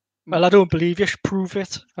 Well, I don't believe you. Prove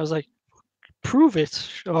it. I was like, prove it.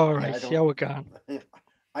 All Yeah, right, yeah, we're gone.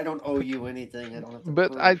 I don't owe you anything. I don't have to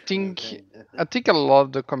But prove anything. I think a lot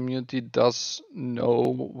of the community does know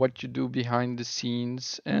what you do behind the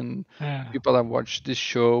scenes, and Yeah. people that watch this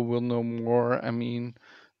show will know more. I mean,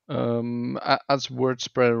 as word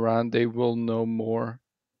spread around, they will know more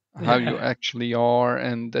how you Yeah. actually are,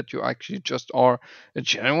 and that you actually just are a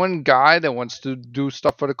genuine guy that wants to do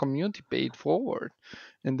stuff for the community, pay it forward,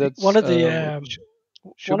 and One that's of the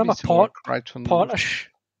what should one of be my similar right from the left.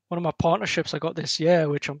 one of my partnerships I got this year,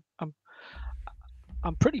 which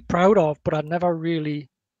I'm pretty proud of, but I never really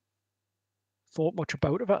thought much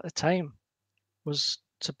about it at the time, was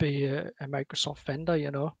to be a Microsoft vendor,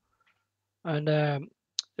 you know. And a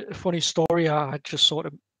funny story, I just sort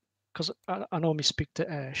of, because I normally speak to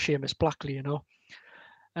Seamus Blackley, you know,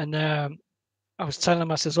 and I was telling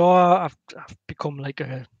him, I says, oh, I've become like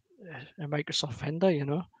a Microsoft vendor, you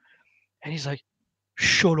know, and he's like,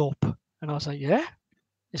 shut up. And I was like, yeah.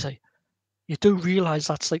 He's like, you do realize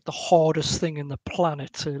that's like the hardest thing in the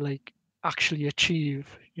planet to like actually achieve,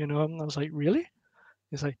 you know? And I was like, really?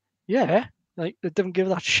 He's like, yeah. Like they didn't give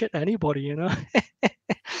that shit to anybody, you know?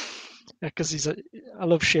 Because I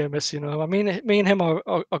love Seamus, you know. I mean, me and him are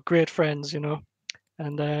great friends, you know.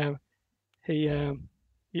 And he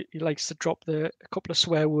likes to drop a couple of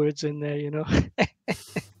swear words in there, you know.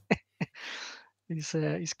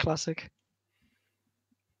 He's classic.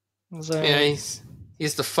 Yeah,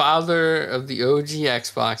 he's the father of the OG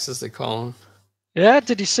Xbox, as they call him. Yeah,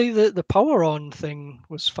 did you see the power on thing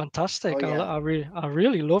was fantastic? Oh, yeah. I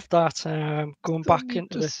really loved that. Going back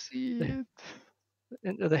into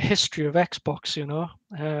the history of Xbox, you know.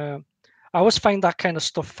 I always find that kind of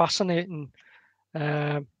stuff fascinating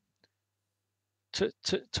to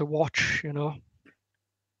watch, you know.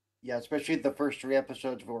 Yeah, especially the first 3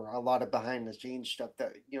 episodes were a lot of behind the scenes stuff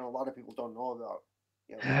that, you know, a lot of people don't know about.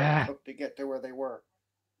 what Yeah. it took to get to where they were.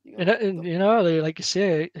 And like you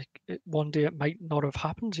say, one day it might not have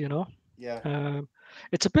happened. Yeah.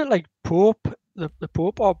 It's a bit like Pope, the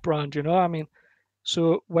Pope art brand. I mean,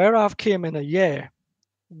 so where I've came in a year,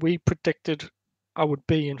 we predicted I would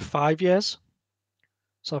be in 5 years.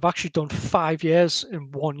 So I've actually done 5 years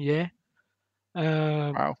in 1 year.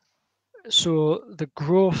 Wow. So the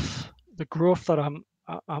growth that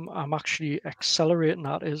I'm actually accelerating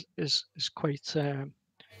at is quite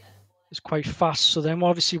fast. So then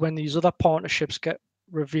obviously when these other partnerships get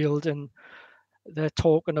revealed and they're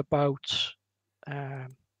talking about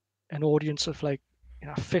an audience of like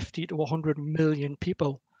 50 to 100 million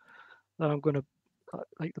people that I'm going to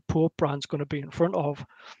like the Pope brand's going to be in front of.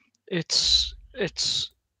 It's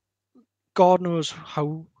God knows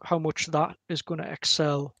how much that is going to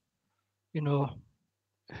excel,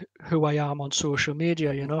 who I am on social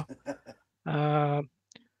media. I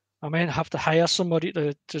may have to hire somebody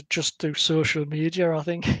to just do social media, I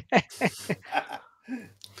think.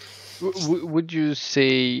 Would you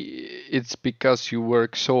say it's because you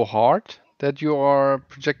work so hard that you are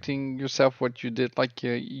projecting yourself what you did like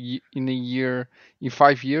in a year, in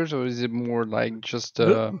 5 years, or is it more like just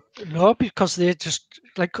No, because they just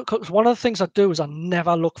like 'cause one of the things I do is I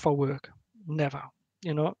never look for work, never.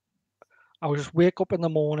 I will just wake up in the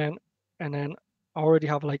morning and then I already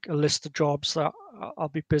have like a list of jobs that I'll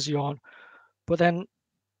be busy on, but then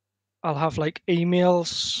I'll have like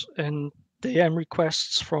emails and DM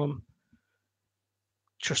requests from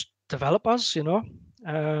just developers,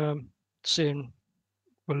 saying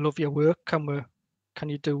we love your work. Can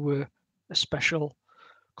you do a special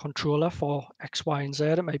controller for X, Y, and Z?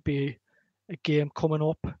 It might be a game coming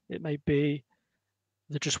up. It might be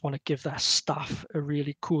they just want to give their staff a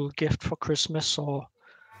really cool gift for Christmas, or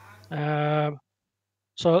so.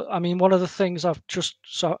 I mean, one of the things I've just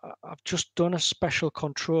done a special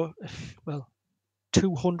control. Well,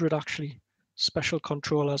 200 actually special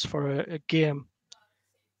controllers for a game,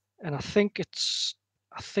 and I think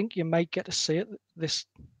you might get to see it this.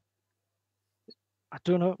 I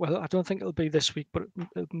don't know. Well, I don't think it'll be this week, but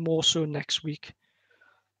more so next week.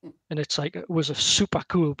 And it's like it was a super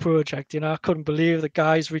cool project. I couldn't believe the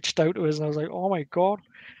guys reached out to us, and I was like, oh my god.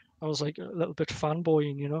 I was like a little bit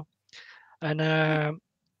fanboying. And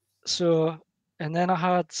so, and then I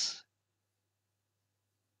had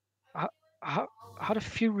a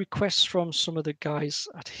few requests from some of the guys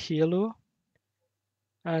at Halo,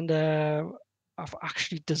 and I've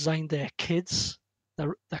actually designed their kids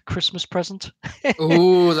their Christmas present.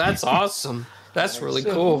 Ooh, that's awesome. That's really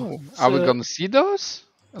So- cool. are we so- gonna see those?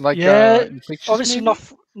 Like Yeah, in pictures obviously maybe?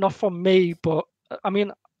 not from me, but I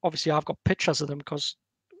mean, obviously I've got pictures of them because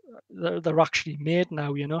they're actually made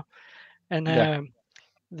now, and Yeah.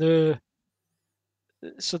 the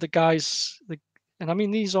guys, and I mean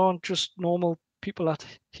these aren't just normal people at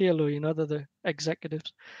Halo, they're the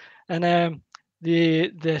executives, and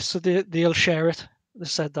they'll share it. They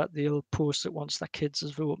said that they'll post it once their kids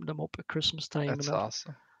have opened them up at Christmas time, That's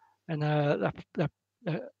awesome. and they're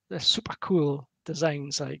super cool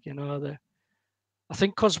designs, like I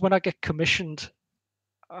think because when I get commissioned,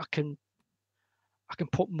 I can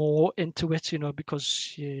put more into it,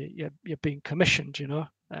 because you're being commissioned,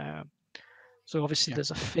 so obviously Yeah.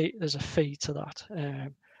 there's a fee to that,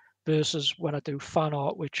 versus when I do fan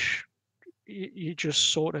art, which you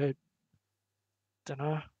just sort of don't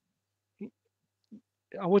know.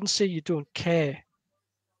 I wouldn't say you don't care.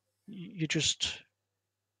 You just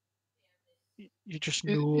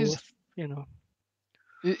know, Is you know.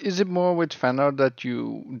 is it more with fan art that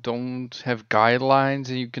you don't have guidelines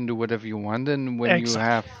and you can do whatever you want, and when you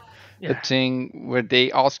have a Yeah. thing where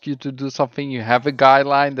they ask you to do something, you have a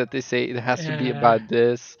guideline that they say it has to be about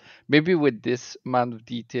this, maybe with this amount of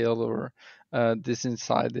detail or this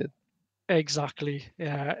inside it. Exactly.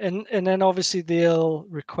 Yeah. And then obviously they'll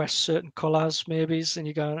request certain colors, maybe, and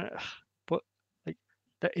you go, but like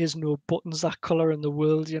there is no buttons that color in the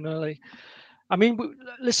world, like. I mean,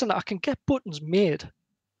 listen, I can get buttons made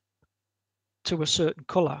to a certain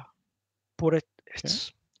color, but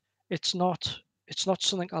it's not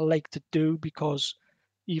something I like to do, because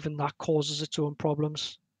even that causes its own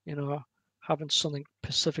problems, having something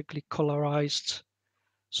specifically colorized.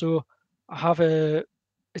 So I have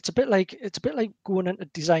it's a bit like going into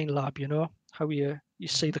design lab, how you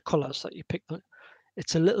see the colors that you pick.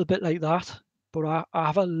 It's a little bit like that, but I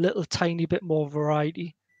have a little tiny bit more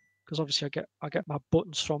variety, because obviously I get my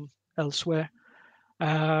buttons from elsewhere.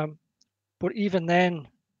 But even then,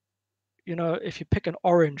 if you pick an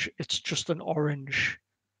orange, it's just an orange.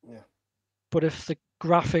 Yeah. But if the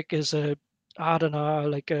graphic is I don't know,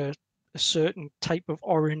 like a certain type of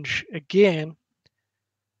orange again,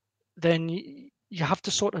 then you have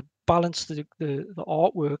to sort of balance the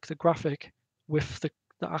artwork, the graphic, with the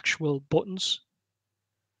actual buttons.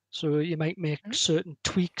 So you might make certain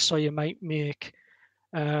tweaks, or you might make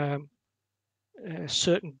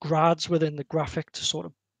certain grads within the graphic to sort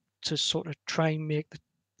of try and make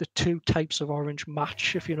the two types of orange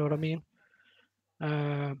match, if you know what I mean.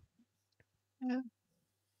 Yeah.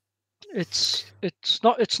 It's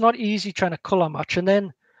not easy trying to color match. And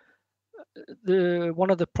then one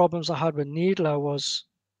of the problems I had with Needler was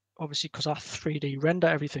obviously because I 3D render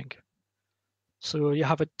everything. So you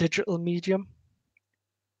have a digital medium.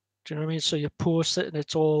 Do you know what I mean? So you post it and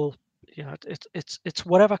it's all, you know, it's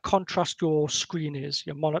whatever contrast your screen is,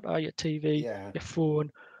 your monitor, your TV, Yeah. your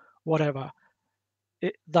phone, whatever.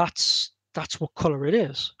 That's what color it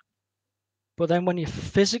is. But then when you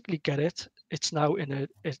physically get it, it's now in a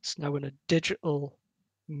digital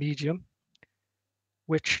medium,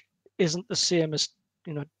 which isn't the same as,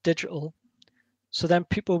 you know, digital. So then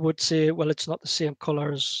people would say, well, it's not the same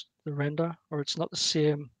color as the render, or it's not the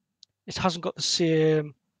same, it hasn't got the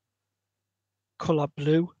same color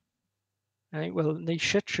blue. Right? Well, they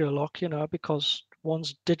shit, Sherlock, you know, because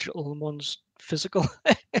one's digital and one's physical.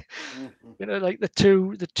 You know, like the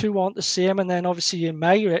two aren't the same. And then obviously in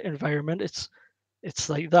my environment, it's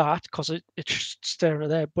like that because it's staring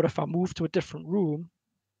there. But if I move to a different room,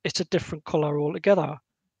 it's a different color altogether.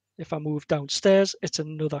 If I move downstairs, it's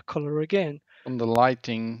another color again. On the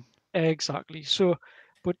lighting. Exactly. So,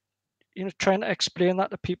 but you know, trying to explain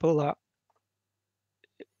that to people, that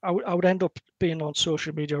I would end up being on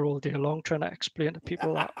social media all day long trying to explain to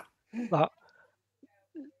people that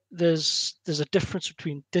there's a difference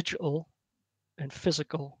between digital and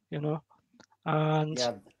physical, you know, and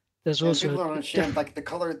Yeah. there's And also people don't understand, like the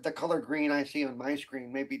color green I see on my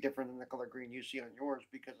screen may be different than the color green you see on yours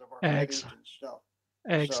because of our lighting and stuff.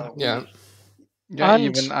 Exactly. Yeah. Yeah, And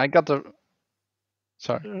even I got the.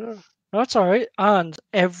 Sorry. That's all right. And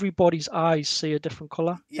everybody's eyes see a different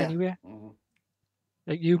color anyway.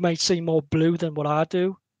 Like you might see more blue than what I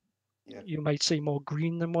do. Yeah. You might see more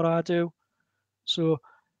green than what I do. So,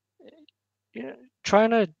 you know, trying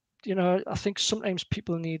to, you know, I think sometimes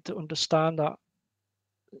people need to understand that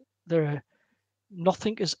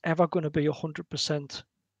nothing is ever going to be 100%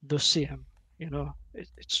 the same. You know,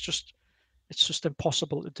 it's just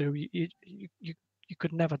impossible to do. You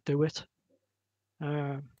could never do it.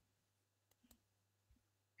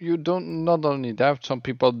 You don't. Not only that, some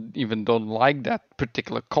people even don't like that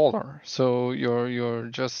particular color. So you're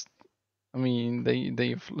just. I mean,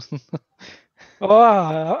 they.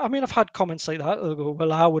 Oh, I mean, I've had comments like that. They'll go,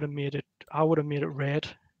 "Well, I would have made it red.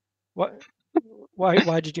 What?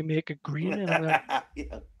 Why did you make it green?" And I'm like,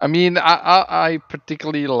 I mean, I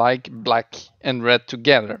particularly like black and red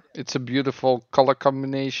together. It's a beautiful color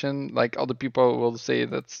combination. Like other people will say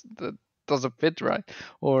that doesn't fit right,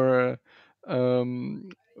 or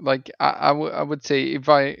like I would say if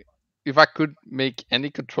I could make any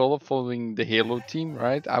controller following the Halo team,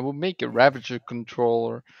 right, I would make a Ravager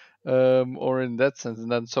controller, or in that sense,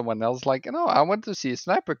 and then someone else like, no, I want to see a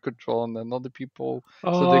sniper control, and then other people,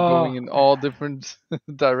 so they're going in all different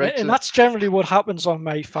directions. And that's generally what happens on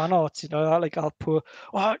my fan art. You know, like I'll put,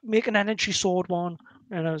 make an energy sword one,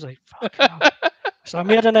 and I was like, fuck. So I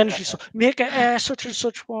made an energy sword. Make a such and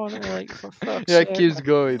such one. And like, for fuck's sake. It keeps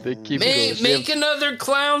going. They keep going. Make another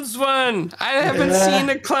clowns one. I haven't seen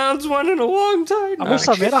a clowns one in a long time. I must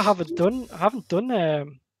admit, I haven't done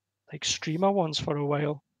like streamer ones for a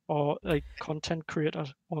while, or like content creator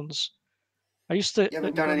ones. I used to. You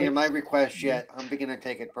haven't done any of my requests yet. I'm beginning to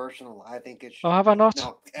take it personal. I think it's. Oh, have I not?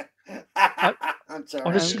 No. I'm sorry.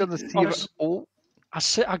 Honestly,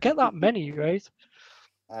 I get that many, right?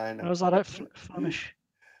 I know. I was like, Flemish.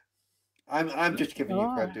 I'm just giving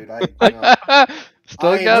you credit, dude. I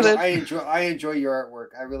enjoy your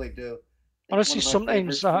artwork. I really do. Honestly,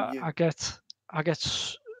 sometimes I get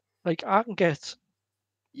like I can get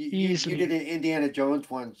easily. You did an Indiana Jones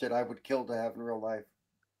ones that I would kill to have in real life.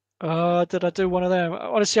 Did I do one of them?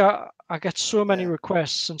 Honestly, I get so many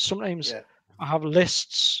requests, and sometimes I have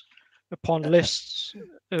lists upon lists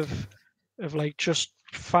of like just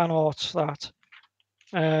fan art that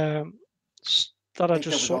I just there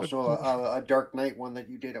was sort also of a Dark Knight one that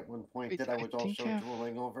you did at one point that I was also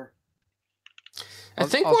drooling over. I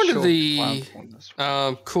think one of the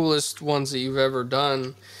coolest ones that you've ever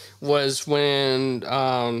done was when,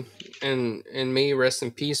 and may rest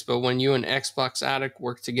in peace, but when you and Xbox Addict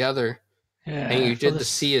worked together, and you did the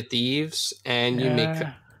Sea of Thieves, and you make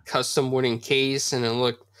a custom wooden case, and it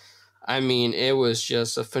looked, I mean, it was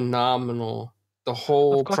just a phenomenal, the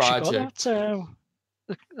whole project.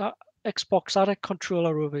 That Xbox Addict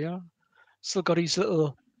controller over here. Still got his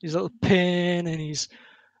little his little pin and his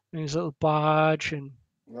little badge, and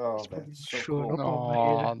Oh, it's probably that's so showing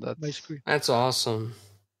cool. up on my screen. That's awesome.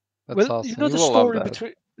 That's Well, awesome. you know You the will love story that.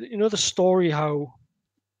 between, you know the story how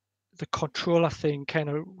the controller thing kind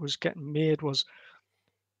of was getting made was,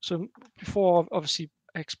 so before obviously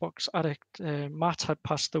Xbox Addict Matt had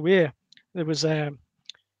passed away, there was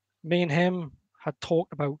me and him had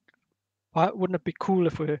talked about, wouldn't it be cool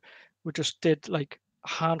if we just did like a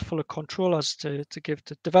handful of controllers to give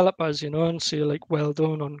to developers, you know, and say like well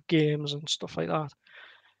done on games and stuff like that.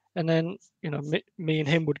 And then, you know, me and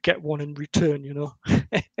him would get one in return, you know.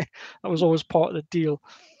 That was always part of the deal.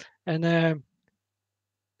 And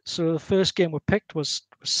so the first game we picked was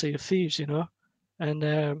Sea of Thieves, you know, and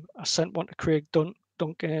I sent one to Craig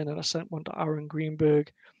Duncan and I sent one to Aaron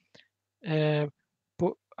Greenberg.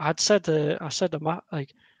 But I said to Matt,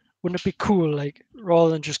 like, wouldn't it be cool, like,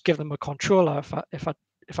 rather than just give them a controller, if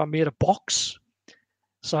I made a box?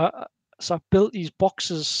 So I built these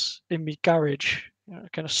boxes in my garage. You know, I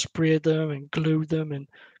kind of sprayed them and glued them and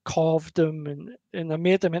carved them, and I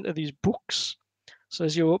made them into these books. So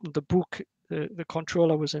as you opened the book, the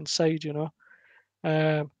controller was inside, you know.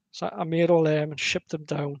 So I made all them and shipped them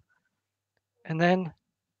down, and then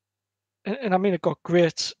and I mean it got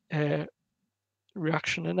great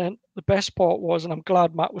reaction. And then the best part was, and I'm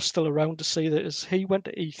glad Matt was still around to see that, is he went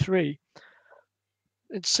to E3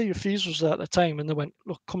 and Sea of Thieves was there at the time, and they went,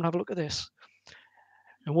 look, come and have a look at this.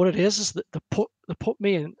 And what it is that they put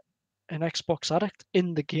me in an Xbox Addict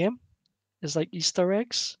in the game as like Easter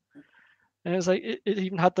eggs. And it's like it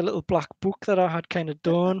even had the little black book that I had kind of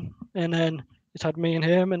done, and then it had me and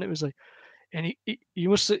him, and it was like, and he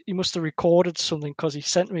must have recorded something, because he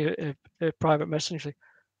sent me a private message like,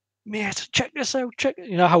 mate, check this out, check.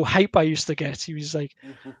 You know how hype I used to get. He was like,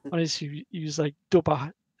 honestly, he was like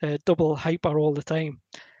double hyper all the time,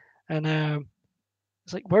 and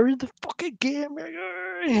it's like, we're in the fucking game,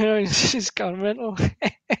 you know, he's gone mental.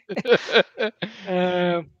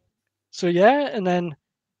 So yeah, and then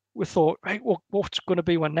we thought, right, what's going to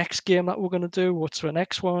be our next game that we're going to do? What's the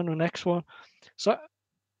next one? The next one. So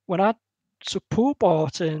when I support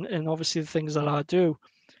art and obviously the things that I do,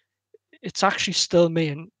 it's actually still me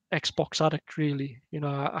and Xbox Addict, really. You know,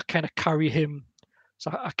 I kind of carry him,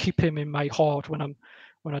 so I keep him in my heart when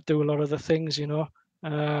I do a lot of the things. You know,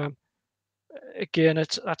 again,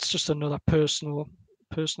 that's just another personal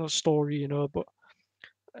story. You know, but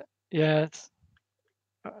yeah,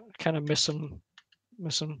 I kind of miss him.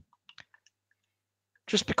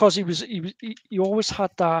 Just because he always had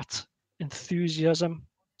that enthusiasm,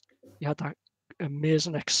 he had that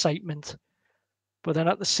amazing excitement, but then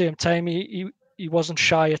at the same time he wasn't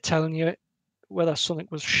shy of telling you whether something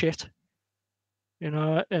was shit, you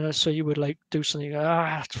know. And so you would like do something,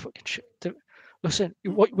 it's fucking shit. Listen,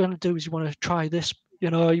 what you want to do is you want to try this, you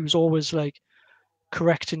know. He was always like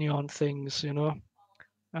correcting you on things, you know.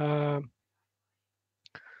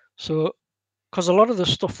 So because a lot of the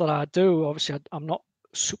stuff that I do, obviously I'm not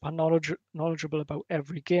super knowledgeable about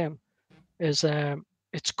every game, is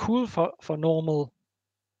it's cool for normal,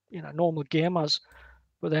 you know, normal gamers,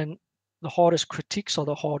 but then the hardest critiques are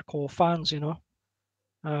the hardcore fans, you know.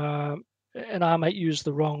 And I might use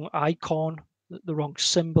the wrong icon, the wrong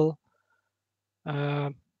symbol.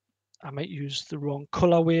 I might use the wrong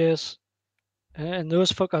colorways, and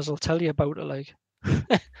those fuckers will tell you about it, like,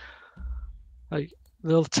 like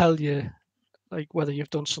they'll tell you like whether you've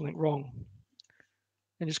done something wrong,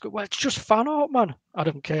 and you just go, well, it's just fan art, man. I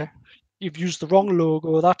don't care. You've used the wrong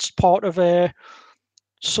logo. That's part of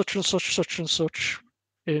such and such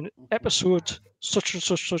in episode such and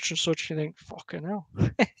such. You think, fucking hell.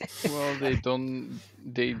 Well, they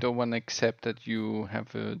don't want to accept that you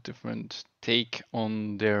have a different take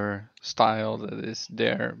on their style that is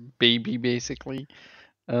their baby, basically.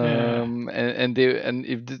 And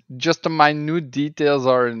if just the minute details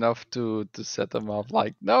are enough to set them up,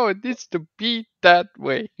 like, no, it needs to be that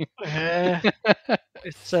way.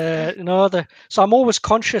 It's you know, so I'm always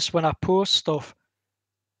conscious when I post stuff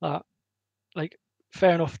that, like,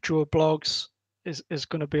 fair enough, Joe Blogs is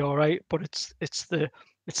going to be all right, but it's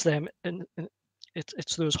them, and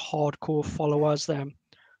it's those hardcore followers, them,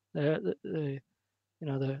 the you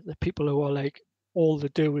know, the people who are like, all they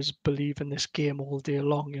do is believe in this game all day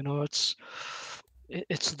long, you know. It's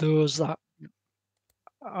those that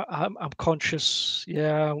I'm conscious.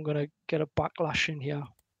 Yeah, I'm gonna get a backlash in here.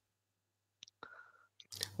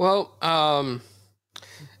 Well,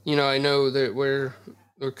 you know, I know that we're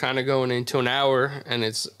kind of going into an hour, and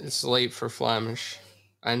it's late for Flemish.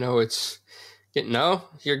 I know it's No,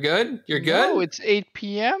 you're good. You're No, good. it's 8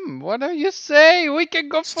 p.m. What do you say? We can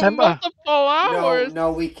go for September. multiple No, hours.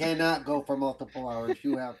 no, we cannot go for multiple hours.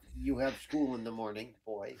 You have school in the morning,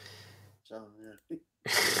 boy. So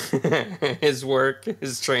His work,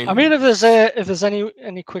 his training. I mean, if there's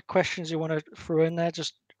any quick questions you want to throw in there,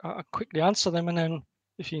 just quickly answer them, and then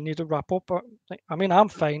if you need to wrap up, I mean, I'm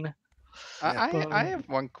fine. I have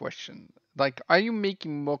one question. Like, are you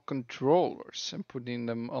making more controllers and putting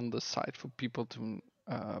them on the site for people to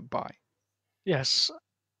buy? Yes,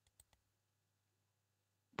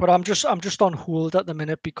 but I'm just on hold at the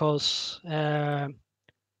minute because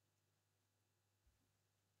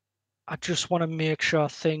I just want to make sure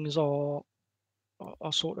things are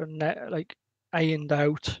sort of like ironed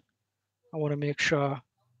out. I want to make sure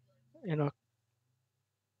they're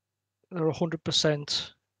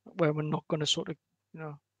 100% where we're not going to sort of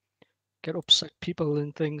get upset people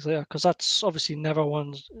and things there, because that's obviously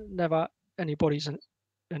never anybody's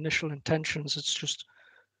initial intentions. It's just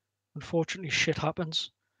unfortunately shit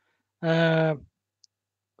happens. So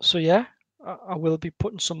yeah, I will be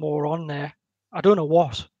putting some more on there. I don't know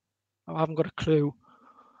what. I haven't got a clue.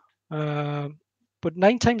 But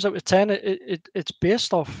 9 times out of 10, it's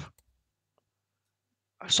based off.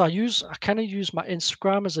 So I kind of use my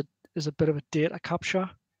Instagram as a bit of a data capture.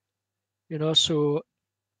 So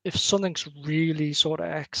if something's really sort of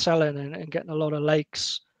excelling and getting a lot of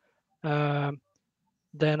likes,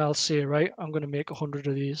 then I'll say, right, I'm going to make 100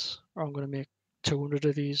 of these, or I'm going to make 200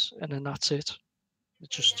 of these, and then that's it.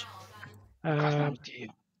 It's just. Got an idea.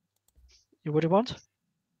 What do you want?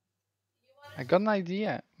 I got an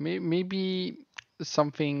idea. Maybe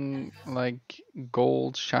something like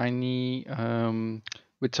gold, shiny,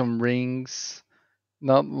 with some rings.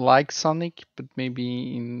 Not like Sonic, but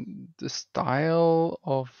maybe in the style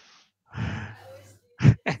of.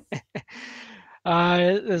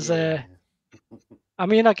 There's a. I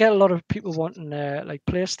mean, I get a lot of people wanting like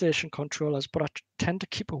PlayStation controllers, but I tend to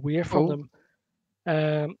keep away from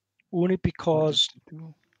them, only because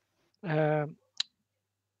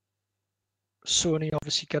Sony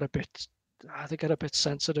obviously get a bit. They get a bit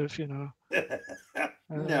sensitive,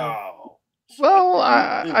 No. Well,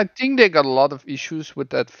 I think they got a lot of issues with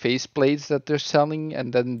that faceplates that they're selling,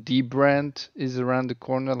 and then D-Brand is around the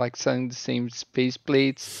corner, like selling the same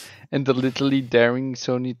faceplates, and they're literally daring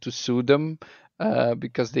Sony to sue them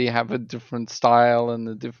because they have a different style and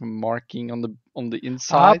a different marking on the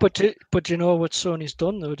inside. But you know what Sony's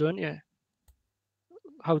done though, don't you?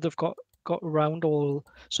 How they've got around all.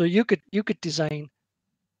 So you could design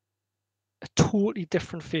a totally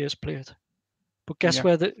different faceplate. But guess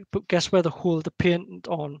where they hold the patent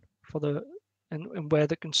on for and where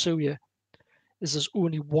they can sue you is there's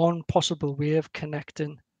only one possible way of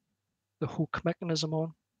connecting the hook mechanism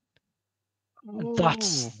on. And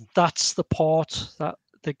that's the part that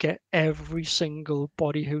they get every single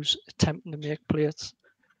body who's attempting to make plates.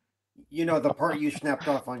 The part you snapped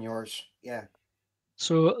off on yours. Yeah.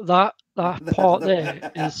 So that part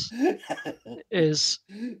there is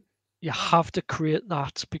you have to create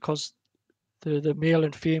that because the male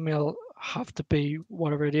and female have to be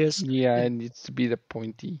whatever it is. Yeah, it needs to be the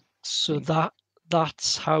pointy. So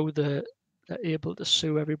that's how they're able to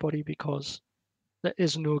sue everybody, because there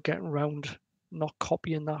is no getting around not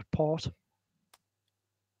copying that part.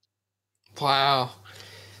 Wow,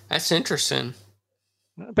 that's interesting.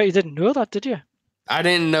 But you didn't know that, did you? I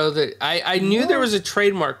didn't know that. I knew there was a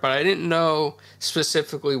trademark, but I didn't know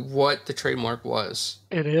specifically what the trademark was.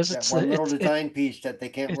 It is. That It's one little design piece that they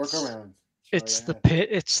can't work around. It's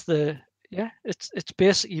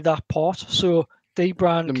basically that part. So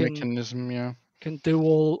D-Brand can do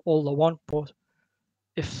all they want, but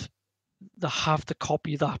if they have to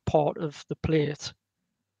copy that part of the plate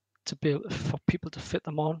to be able for people to fit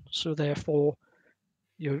them on, so therefore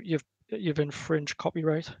you've infringed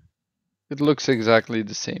copyright. It looks exactly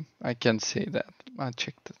the same. I can say that. I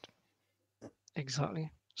checked it.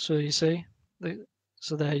 Exactly. So you see,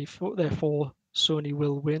 so therefore Sony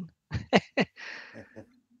will win.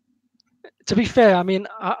 To be fair, I mean,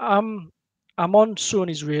 I'm on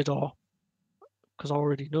Sony's radar because I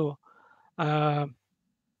already know,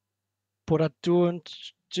 but I don't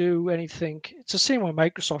do anything. It's the same with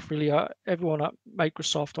Microsoft, really. Everyone at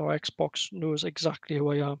Microsoft or Xbox knows exactly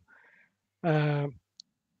who I am,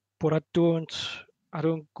 but I don't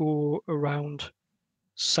go around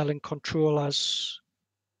selling controllers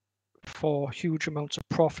for huge amounts of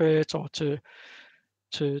profit or to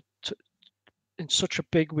in such a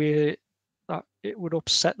big way that it would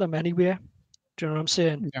upset them anyway. Do you know what I'm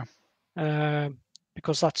saying? Yeah.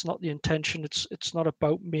 Because that's not the intention. It's not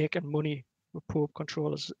about making money with probe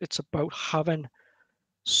controllers. It's about having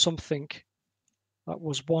something that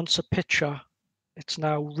was once a picture, it's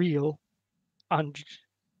now real, and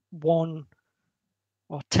 1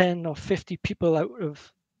 or 10 or 50 people out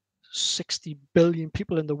of 60 billion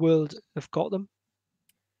people in the world have got them.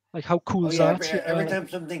 Like, how cool is that? Every time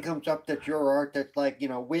something comes up that's your art, that's like,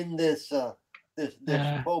 win this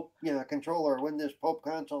Pope, controller, win this Pope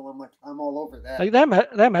console. I'm like, I'm all over that. Like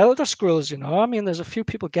them Elder Scrolls, I mean, there's a few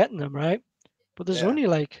people getting them, right? But there's only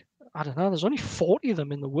like, I don't know, there's only 40 of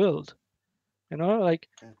them in the world. Like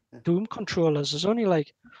Doom controllers. There's only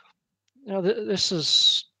like, this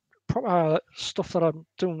is proper stuff that I'm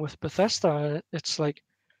doing with Bethesda. It's like,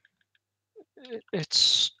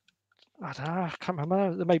 it's, I don't know, I can't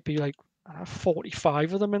remember. There might be like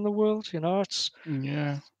 45 of them in the world. It's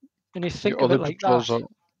Yeah. and you think of it like that.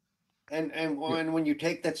 And when you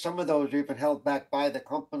take that, some of those are even held back by the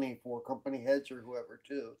company for company heads or whoever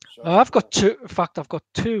too. So I've got two. In fact, I've got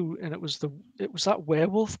two, and it was that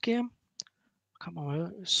werewolf game. I can't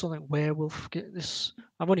remember. It was something werewolf.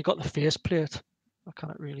 I've only got the faceplate. I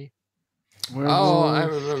can't really. Oh, I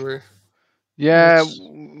remember. Yeah,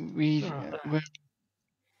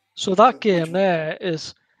 So that game there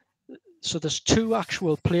is. So there's 2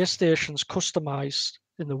 actual PlayStations customized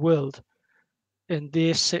in the world, and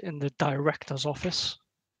they sit in the director's office,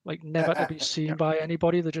 like never to be seen by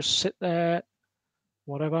anybody. They just sit there,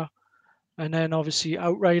 whatever. And then obviously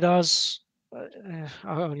Outriders.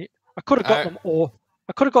 I could have got them all.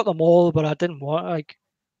 I could have got them all, but I didn't want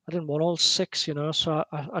all 6, So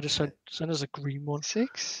I just said send us a green one.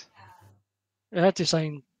 6. Yeah,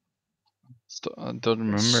 design. I don't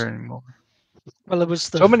remember anymore. Well, there was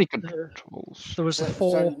so many controls. There was the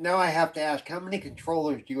 4. So now I have to ask, how many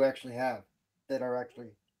controllers do you actually have that are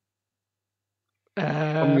actually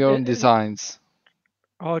from your own designs?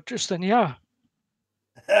 Oh, just in here.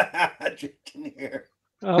 Just in here.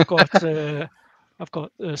 I've got the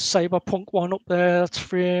Cyberpunk one up there. That's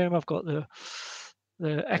frame. I've got the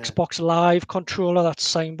Xbox Live controller that's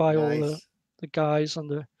signed by all the guys on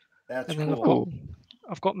the. That's and cool. then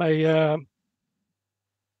I've got my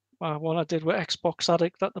one I did with Xbox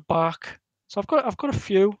Addict at the back. So I've got a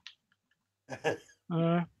few.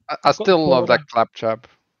 I still love that claptrap.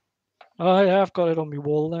 Oh yeah, I've got it on my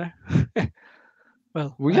wall there.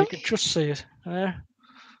 Well, really? I can just see it.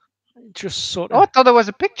 Just sort of. Oh, I thought it was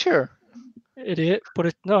a picture. But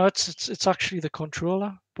it's actually the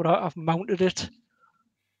controller. But I've mounted it.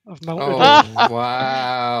 I've mounted it.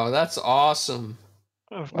 Wow, that's awesome.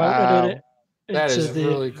 I've mounted it. That is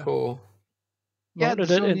really cool. Yeah,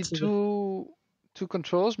 there's only two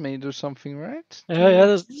controls made or something, right?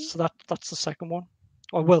 Yeah. So that's the second one.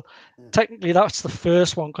 Oh well, technically that's the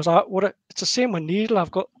first one because it's the same with Needler.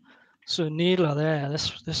 I've got Needler there.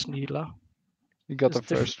 This Needler. You got the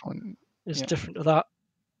first one. It's different to that.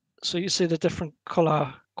 So you see the different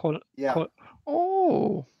color. Yeah.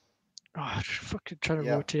 Oh, I just fucking trying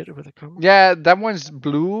to rotate it with the camera. Yeah, that one's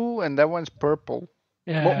blue and that one's purple.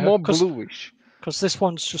 Yeah, more bluish. Because this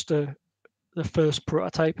one's just the first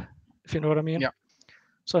prototype, if you know what I mean. Yeah.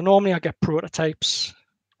 So normally I get prototypes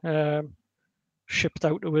shipped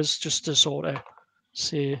out to us just to sort of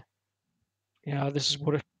say, this is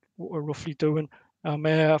what we're roughly doing.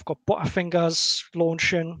 I've got Butterfingers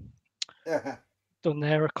launching. Done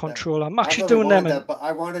there a controller. I'm actually doing them.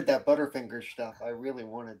 I wanted that Butterfinger stuff. I really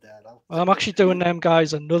wanted that. I'm actually doing them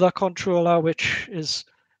guys another controller, which is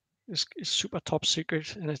super top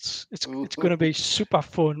secret, and it's going to be super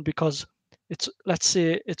fun because let's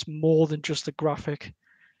say it's more than just a graphic.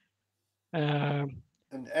 An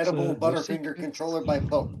edible Butterfinger controller by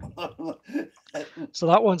Pope. So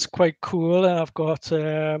that one's quite cool, and I've got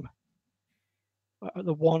the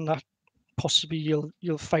one that possibly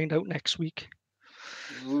you'll find out next week.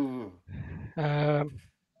 Ooh.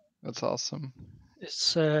 That's awesome.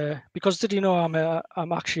 It's because did you know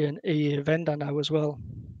I'm actually an EA vendor now as well.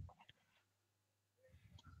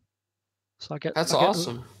 So that's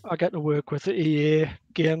awesome. I get to work with the EA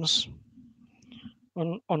games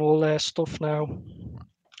on all their stuff now.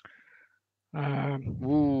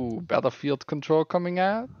 Battlefield Control coming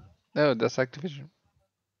out? No, that's Activision.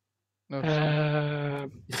 No.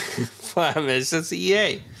 It's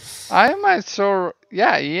EA.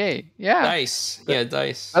 Yeah, EA. Yeah. DICE. Yeah,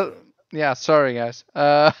 DICE. Yeah, sorry guys.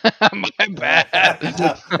 My bad.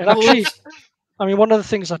 And actually, I mean, one of the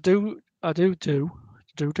things I do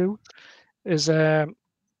is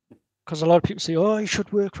because a lot of people say, "Oh, you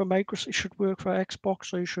should work for Microsoft, you should work for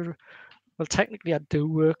Xbox, or you should." Well, technically, I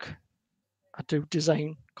do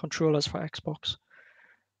design controllers for Xbox,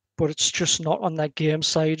 but it's just not on their game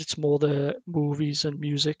side. It's more the movies and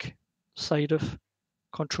music side of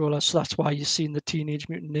controllers. So that's why you've seen the Teenage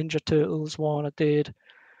Mutant Ninja Turtles one I did.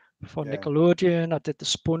 for Yeah. Nickelodeon. I did the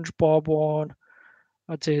SpongeBob one.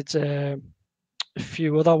 I did a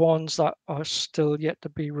few other ones that are still yet to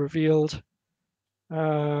be revealed.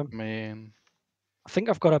 Man, I think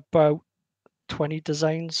I've got about 20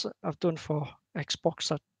 designs I've done for Xbox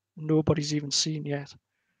that nobody's even seen yet.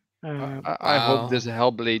 I hope Wow. there's a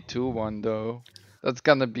Hellblade 2 one though. That's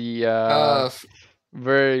gonna be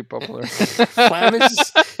very popular. Flamus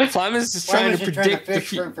is trying to Flemish is predict the fish for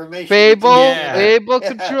future. information. Fable, Yeah. Fable Yeah.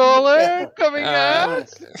 controller Yeah. coming Uh, out. You want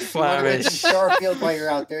to get some Flamish. Starfield while you're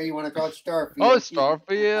out there. You want to talk Starfield. Oh,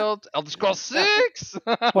 Starfield, Elder Scrolls 6. We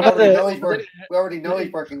One of already the- know he's working. We already know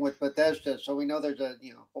he's working with Bethesda, so we know there's a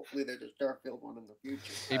hopefully there's a Starfield one in the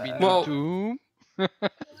future. Maybe Well- Doom.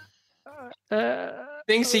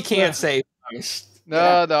 Things he can't say. Flamish.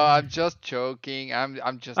 No, I'm just joking.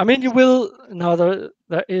 I'm just. I mean, you will. No,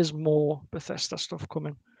 there is more Bethesda stuff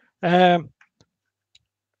coming.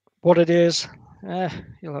 What it is,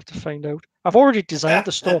 you'll have to find out. I've already designed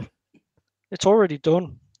the stuff. It's already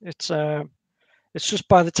done. It's just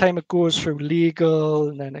by the time it goes through legal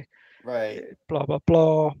and then Right. blah blah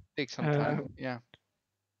blah. Take some time. Yeah.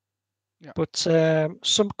 But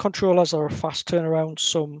some controllers are a fast turnaround.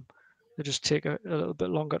 Some they just take a little bit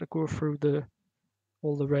longer to go through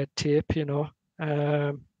all the red tape.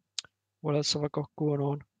 What else have I got going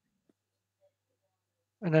on?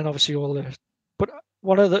 And then obviously but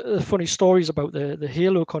one of the funny stories about the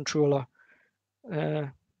Halo controller,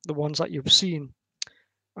 the ones that you've seen,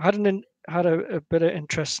 I had a bit of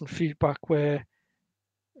interesting feedback where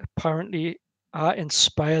apparently I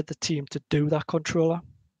inspired the team to do that controller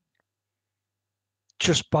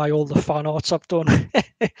just by all the fan arts I've done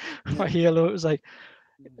for Halo. It was like,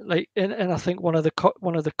 and I think one of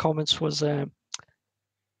the comments was,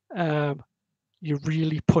 you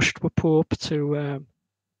really pushed with Pope to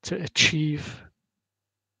achieve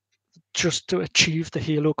the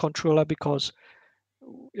Halo controller because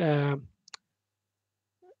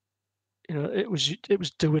it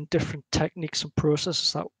was doing different techniques and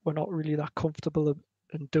processes that we're not really that comfortable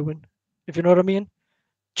in doing, if you know what I mean.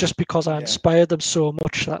 Just because I inspired them so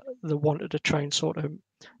much that they wanted to try and sort of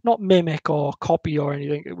not mimic or copy or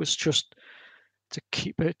anything. It was just to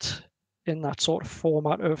keep it in that sort of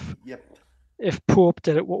format of if Pope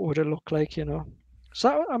did it, what would it look like,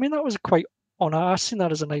 So that was a quite honor. I seen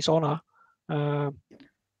that as a nice honor, so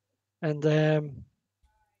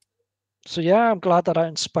yeah, I'm glad that I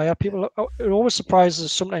inspire people. It always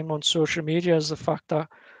surprises sometimes on social media is the fact that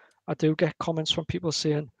I do get comments from people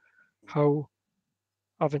saying how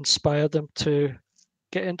I've inspired them to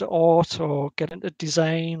get into art or get into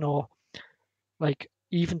design or like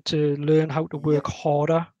even to learn how to work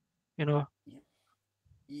harder,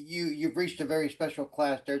 You've reached a very special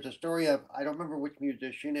class. There's a story of, I don't remember which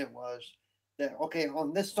musician it was, that okay,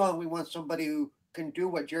 on this song we want somebody who can do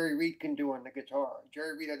what Jerry Reed can do on the guitar.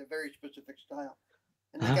 Jerry Reed had a very specific style.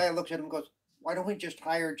 And the guy looks at him and goes, why don't we just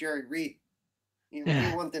hire Jerry Reed? If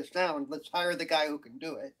you want this sound, let's hire the guy who can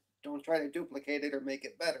do it. Don't try to duplicate it or make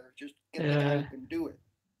it better. Just get the guy who can do it.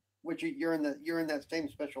 Which you're in that same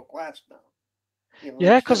special class now.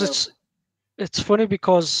 Yeah, because it's funny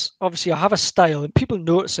because obviously I have a style and people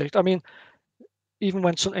notice it. I mean, even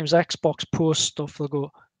when sometimes Xbox posts stuff, they'll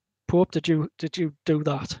go, Pope, did you do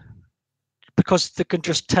that? Because they can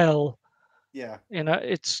just tell. Yeah.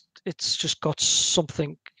 It's just got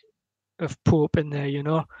something of Pope in there,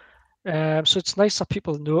 so it's nice that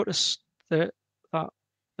people notice that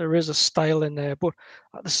there is a style in there, but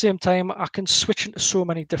at the same time I can switch into so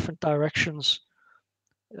many different directions.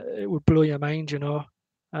 It would blow your mind,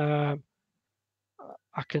 I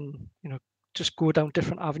can just go down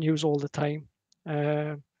different avenues all the time.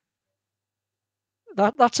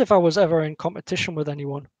 That's if I was ever in competition with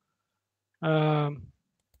anyone. But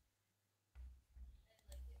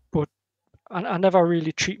I never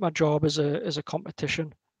really treat my job as a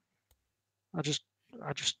competition. I just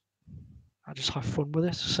have fun with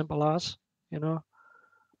it, simple as,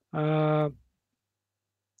 and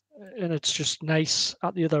it's just nice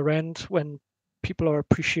at the other end when people are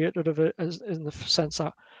appreciative of it, as in the sense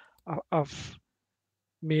that I've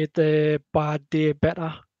made their bad day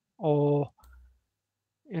better, or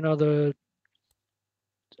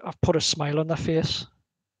I've put a smile on their face,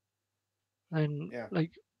 and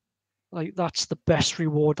like that's the best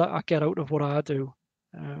reward that I get out of what I do.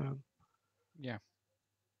 And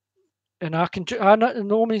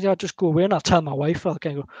normally I just go away and I'll tell my wife, I'll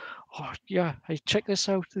kind of go, oh yeah, hey, check this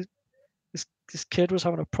out. This kid was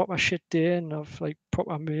having a proper shit day, and I've like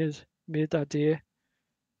proper made that day.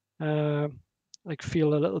 Like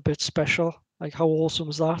feel a little bit special. Like how awesome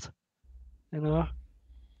is that? I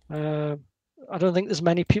don't think there's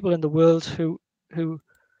many people in the world who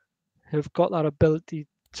who've got that ability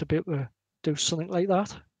to be able to do something like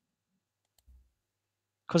that.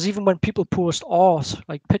 Because even when people post art,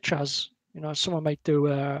 like pictures, someone might do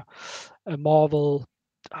a Marvel,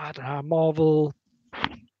 I don't know, a Marvel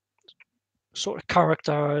sort of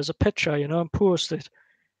character as a picture, and post it.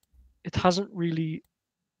 It hasn't really,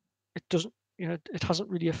 it doesn't, it hasn't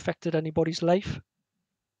really affected anybody's life,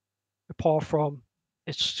 apart from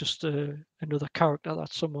it's just another character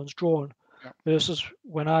that someone's drawn. Yeah. Versus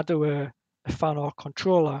when I do a fan art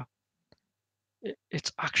controller,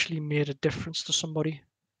 it's actually made a difference to somebody,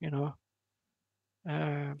 Yeah,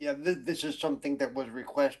 this is something that was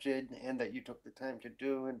requested and that you took the time to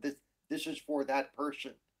do, and this is for that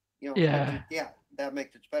person. Yeah. That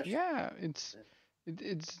makes it special. Yeah, it's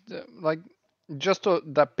like just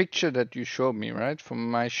that picture that you showed me, right, from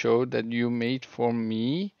my show that you made for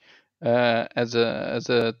me, as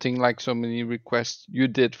a thing, like so many requests you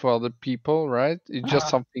did for other people, right? It's just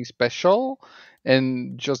something special,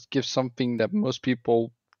 and just give something that most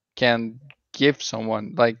people can give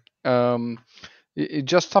someone, like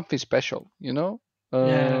it's just something special,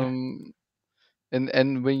 Yeah.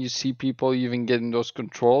 And when you see people even getting those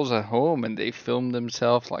controls at home and they film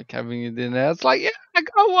themselves like having it in there, it's like, yeah,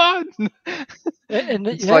 go on. And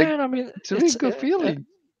It's like, I mean, it's a really good feeling.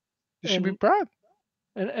 You should be proud.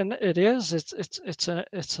 And it is. It's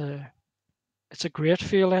a great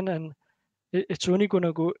feeling, and it's only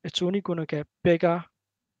gonna go. It's only gonna get bigger.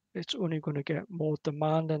 It's only gonna get more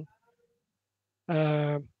demanding.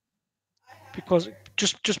 Because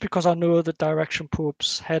just because I know the direction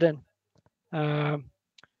Pope's heading. But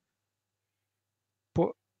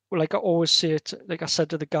like I always say it, like I said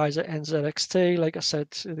to the guys at NZXT, like I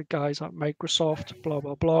said to the guys at Microsoft, blah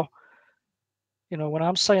blah blah. When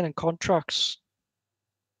I'm signing contracts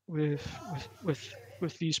with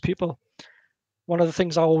these people, one of the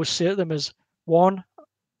things I always say to them is, one,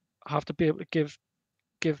 I have to be able to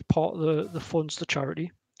give part of the funds to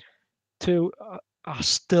charity. Two, I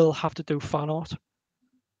still have to do fan art,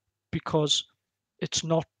 because it's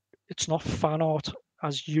not fan art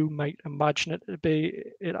as you might imagine it to be.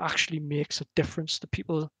 It actually makes a difference to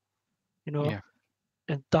people, Yeah.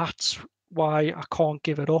 and that's why I can't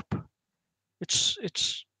give it up. It's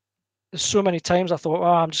there's so many times I thought, oh,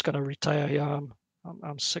 I'm just going to retire. Yeah,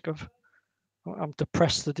 I'm sick of. I'm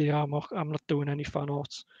depressed today. I'm not doing any fan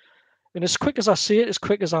arts. And as quick as I see it, as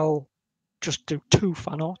quick as I'll just do 2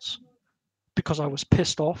 fan arts, because I was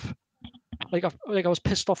pissed off. Like I was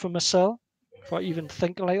pissed off with myself for even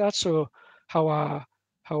thinking like that. So how I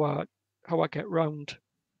get round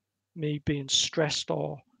me being stressed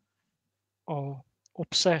or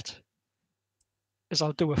upset is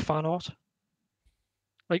I'll do a fan art.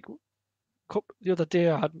 Like the other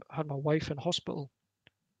day, I had my wife in hospital,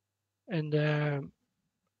 and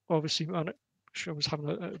obviously she was having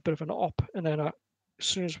a bit of an op, and then as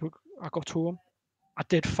soon as I got home, I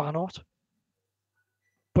did fan art.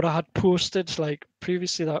 But I had posted like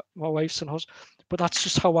previously that my wife's in hospital. But that's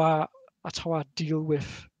just how I deal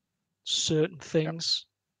with certain things.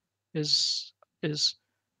 Yep. Is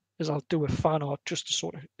I'll do a fan art just to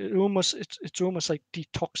sort of it's almost like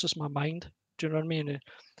detoxes my mind. Do you know what I mean?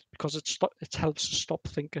 Because it helps to stop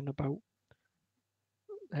thinking about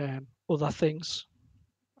other things.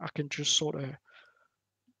 I can just sort of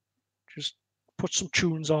just put some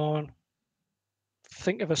tunes on,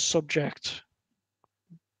 think of a subject,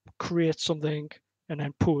 create something, and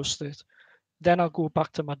then post it. Then I'll go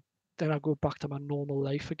back to my normal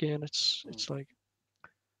life again. It's like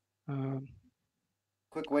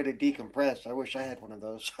quick way to decompress. I wish I had one of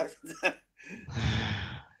those.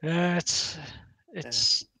 Yeah,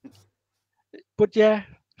 but yeah,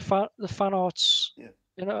 the fan arts. Yeah.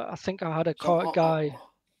 I think I had a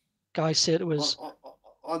guy say it was.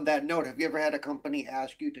 On that note, have you ever had a company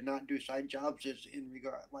ask you to not do side jobs, as in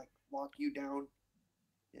regard like lock you down?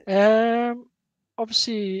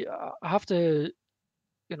 Obviously, I have to,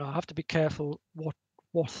 I have to be careful what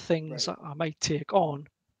things I might take on.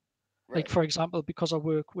 Right. Like for example, because I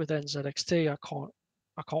work with NZXT, I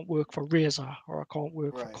can't work for Razer, or I can't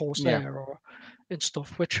work for Corsair or and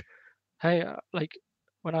stuff. Which, hey, like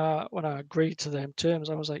when I agreed to them terms,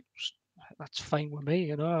 I was like, that's fine with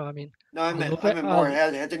me, I mean. No, I meant more.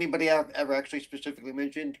 Has anybody ever actually specifically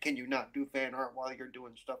mentioned, can you not do fan art while you're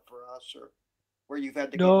doing stuff for us, or where you've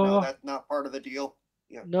had to go? No, that's not part of the deal.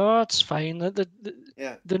 Yeah. No, it's fine. The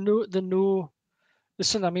no.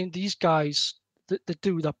 Listen, I mean, these guys, they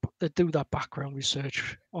do that background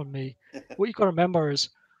research on me. What you got to remember is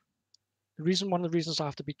one of the reasons I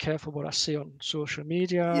have to be careful what I say on social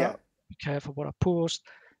media. Be careful what I post.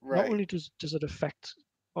 Right. Not only does it affect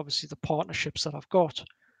obviously the partnerships that I've got,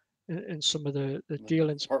 in some of the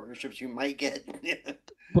dealings. Partnerships you might get.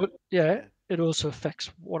 But yeah, it also affects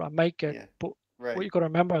what I might get. Yeah. But Right. what you got to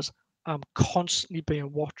remember is I'm constantly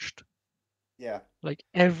being watched. Yeah. Like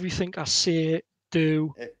everything I say,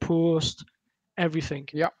 do, post, everything.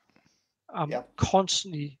 Yeah. I'm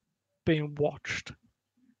constantly being watched.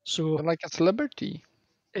 So You're like a celebrity.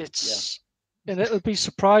 It's and it'll be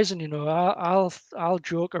surprising, you know. I'll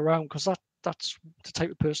joke around because that's the type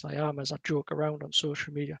of person I am, as I joke around on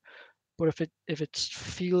social media. But if it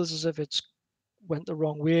feels as if it's went the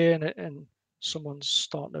wrong way and someone's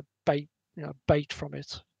starting to bite from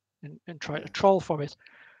it and try to troll from it,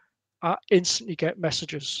 I instantly get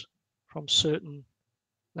messages from certain,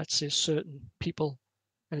 let's say, certain people,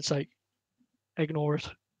 and it's like, ignore it,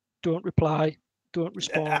 don't reply, don't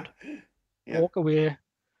respond, walk away.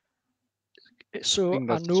 So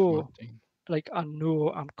I know, like, I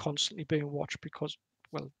know I'm constantly being watched because,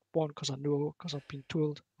 well, one, because I know, because I've been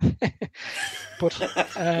told. But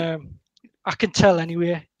I can tell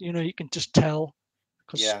anyway. You know, you can just tell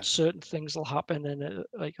because certain things will happen, and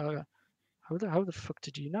like, how the fuck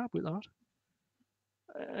did you know about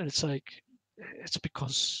that? And it's like, it's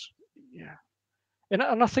because, and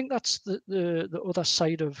I think that's the other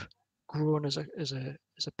side of growing as a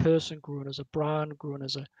person, growing as a brand, growing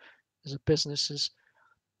as a business is.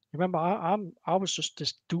 Remember, I was just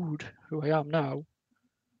this dude who I am now,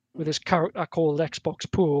 with this character I called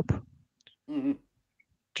Xbox Pope,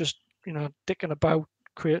 just dicking about,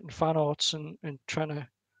 creating fan arts and trying to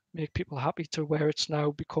make people happy, to where it's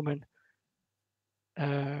now becoming,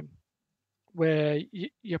 where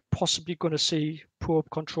you're possibly going to see Pope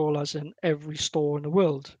controllers in every store in the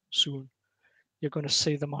world soon. You're going to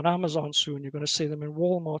see them on Amazon soon. You're going to see them in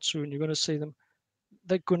Walmart soon. You're going to see them.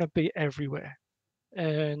 They're going to be everywhere,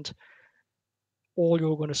 and all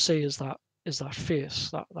you're going to see is that face,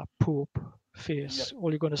 that Pope face. All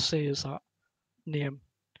you're going to see is that name.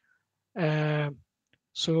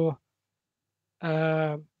 So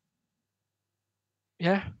yeah.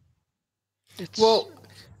 Well,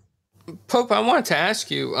 Pope, I wanted to ask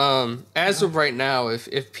you, as of right now,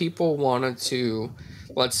 if people wanted to,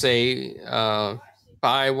 let's say,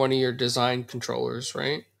 buy one of your design controllers,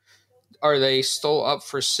 right? Are they still up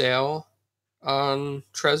for sale on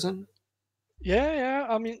Trezen? Yeah.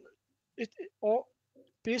 I mean, or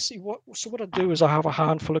basically what I do is I have a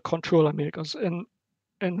handful of controller makers, and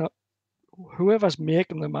whoever's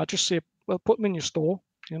making them, I just say, well, put them in your store.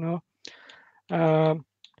 You know, I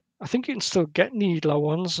think you can still get Needler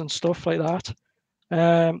ones and stuff like that.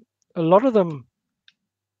 A lot of them,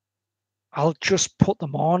 I'll just put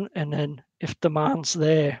them on, and then if demand's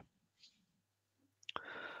there,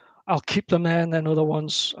 I'll keep them there, and then other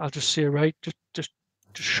ones I'll just say, right, just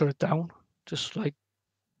shut it down, just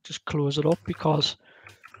close it up, because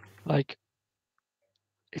like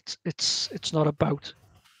it's not about,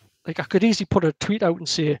 like, I could easily put a tweet out and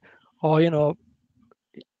say, oh,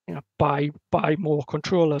 buy more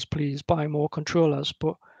controllers, please buy more controllers,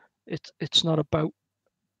 but it's not about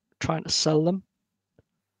trying to sell them.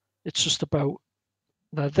 It's just about,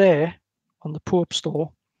 they're there on the Pope store.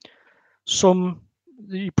 Some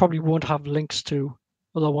you probably won't have links to,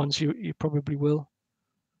 other ones you probably will.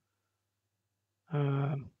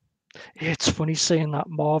 It's funny saying that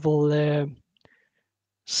Marvel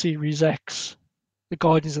Series X, the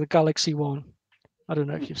Guardians of the Galaxy one. I don't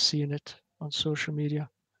know if you've seen it on social media.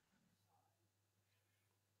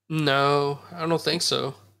 No, I don't think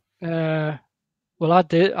so. Well, I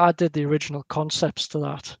did the original concepts to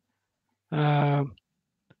that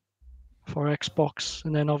for Xbox,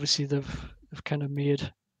 and then obviously they've kind of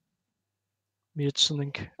made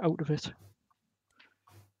something out of it.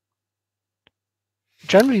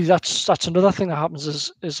 Generally, that's another thing that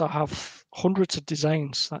happens is I have hundreds of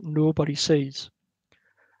designs that nobody sees,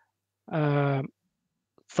 that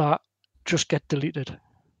just get deleted.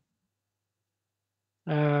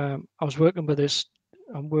 I'm working with a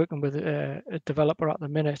developer at the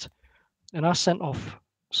minute, and I sent off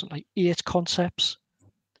something like 8 concepts,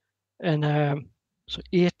 and so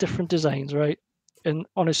 8 different designs, right? And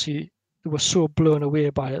honestly, they were so blown away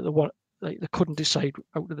by it. They couldn't decide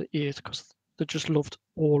out of the 8 because they just loved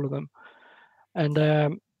all of them.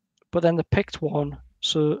 And but then they picked one.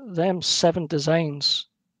 So them 7 designs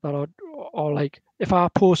that are like, if I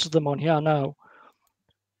posted them on here now,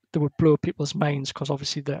 they would blow people's minds, because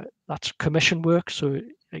obviously that's commission work, so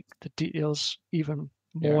like the details even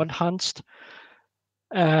more enhanced.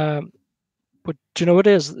 But do you know what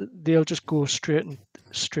it is? They'll just go straight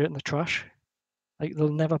in the trash. Like, they'll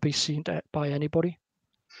never be seen by anybody.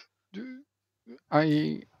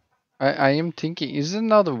 I I am thinking, is there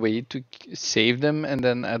another way to save them and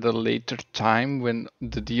then at a later time when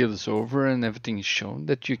the deal is over and everything is shown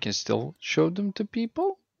that you can still show them to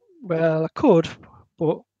people? Well, I could,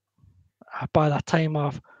 but by that time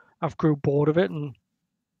I've grew bored of it, and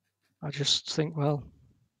I just think, well,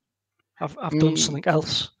 I've done something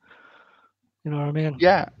else. You know what I mean?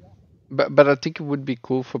 Yeah, but I think it would be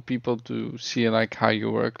cool for people to see like how you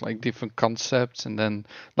work, like different concepts, and then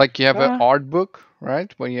like you have an art book,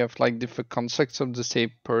 right? Where you have like different concepts of the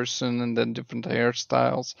same person and then different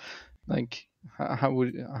hairstyles. Like how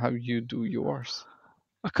you do yours?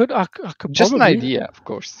 I could Just probably, an idea, of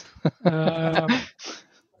course. Yeah.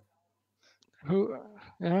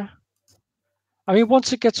 I mean,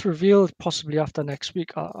 once it gets revealed, possibly after next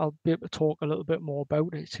week, I'll be able to talk a little bit more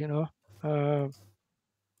about it. You know,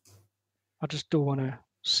 I just don't want to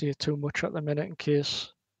see it too much at the minute in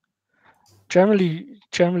case.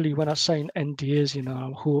 Generally, when I sign NDAs, you know,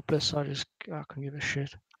 I'm hopeless. I can give a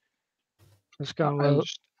shit. Just going, well,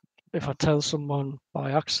 if I tell someone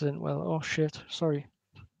by accident, well, oh shit, sorry,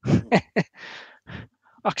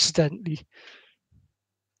 accidentally.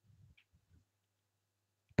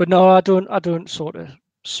 But no, I don't sort of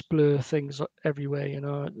splur things everywhere, you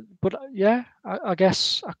know. But yeah, I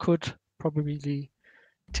guess I could probably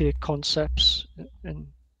take concepts and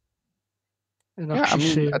Yeah, I actually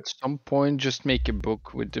mean, say, at some point, just make a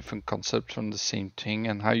book with different concepts from the same thing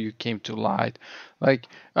and how you came to light. Like,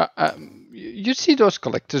 you see those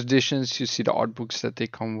collector's editions, you see the art books that they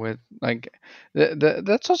come with. Like,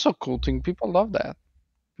 that's also a cool thing. People love that.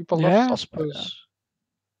 People love yeah, I stuff like that.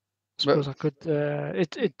 suppose I could.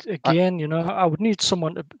 It again, you know, I would need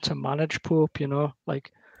someone to manage Pope, you know,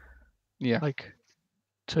 like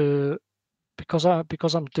to because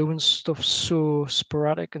I'm doing stuff so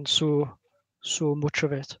sporadic and so much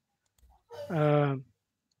of it.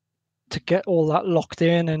 To get all that locked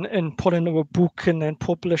in and put into a book and then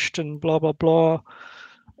published and blah blah blah,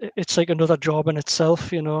 it's like another job in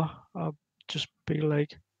itself, you know. I'll just be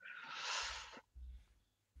like,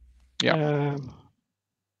 yeah,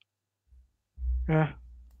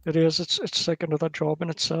 it is. It's like another job in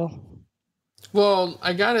itself. Well,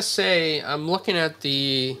 I gotta say, I'm looking at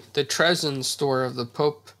the Trezzen store of the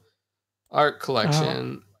Pope art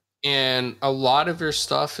collection, and a lot of your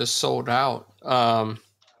stuff is sold out. The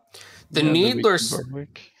Needler's,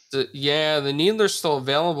 the Needler's still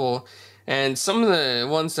available, and some of the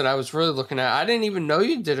ones that I was really looking at, I didn't even know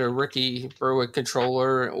you did a Ricky Berwick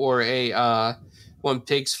controller or a When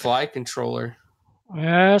Pigs Fly controller.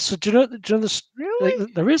 Yeah. So do you know this? Really?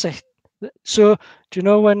 Like, there is a. So do you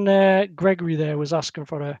know when Gregory there was asking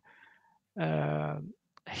for a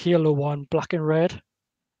Halo 1 black and red?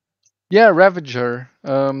 Yeah, Ravager.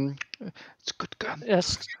 It's a good gun.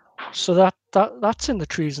 Yes. So that's in the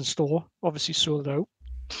Treason store, obviously sold out.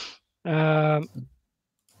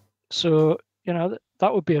 So you know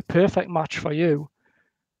that would be a perfect match for you.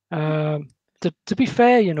 To be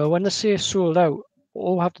fair, you know, when they say sold out,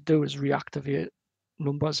 all I have to do is reactivate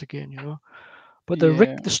numbers again, you know. But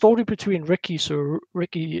the story between Ricky, so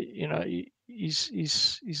Ricky, you know,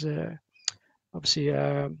 he's obviously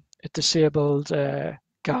a disabled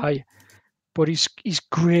guy, but he's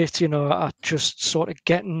great, you know, at just sort of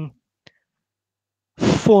getting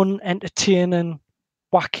fun, entertaining,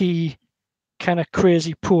 wacky, kind of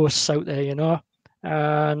crazy posts out there, you know.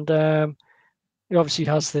 And he obviously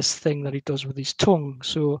has this thing that he does with his tongue.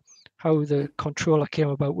 So how the controller came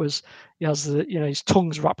about was he has his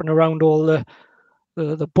tongue's wrapping around all the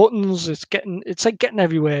buttons. It's like getting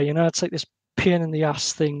everywhere, you know. It's like this pain in the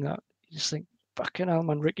ass thing that you just think, fucking hell,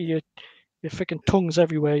 man, Ricky, your freaking tongue's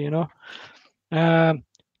everywhere, you know.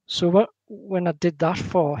 So when I did that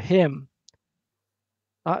for him,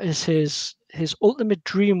 that is his ultimate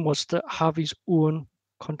dream was to have his own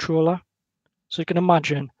controller. So you can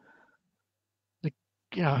imagine the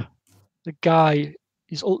guy,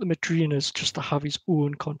 his ultimate dream is just to have his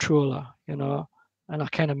own controller, you know. And I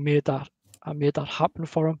kind of made that happen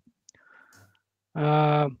for him.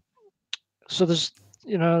 So there's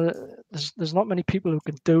not many people who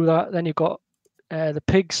can do that. Then you've got the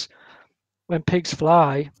pigs, When Pigs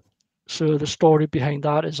Fly. So the story behind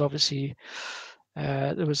that is obviously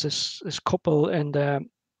there was this couple and they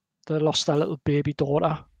lost their little baby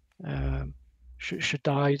daughter. She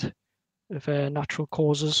died of natural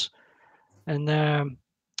causes, and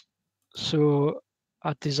so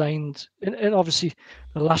I designed, and obviously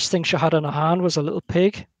the last thing she had in her hand was a little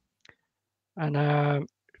pig, and I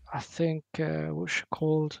think what's she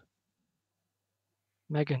called?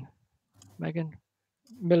 Megan,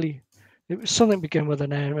 Millie. It was something began with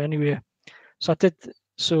an M anyway. So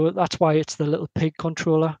that's why it's the little pig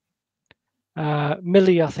controller.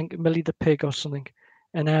 Millie, I think Millie the pig or something,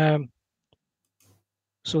 and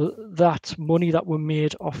so that money that were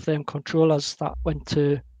made off them controllers that went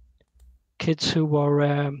to kids who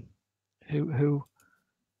were who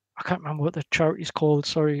I can't remember what the charity's called.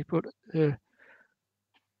 Sorry, but the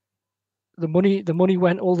money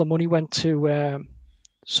went all the money went to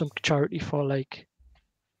some charity for like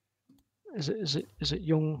is it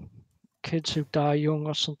young kids who die young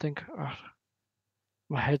or something.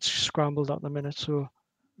 My head's scrambled at the minute. So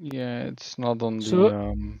Yeah, it's not on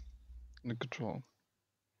so the control.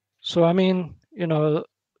 so I mean,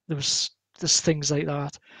 there's things like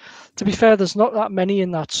that. To be fair, there's not that many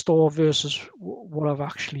in that store versus what I've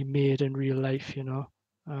actually made in real life.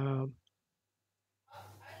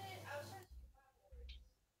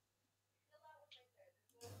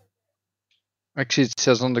 Actually, it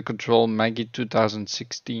says on the control Maggie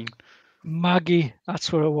 2016. Maggie,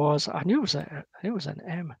 that's what it was. I knew it was an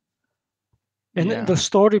M. And Yeah. the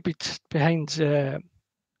story behind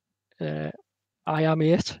I Am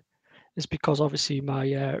 8 is because obviously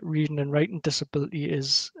my reading and writing disability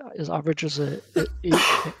is average as an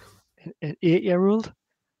 8-year-old,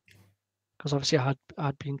 because obviously I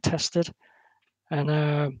had been tested,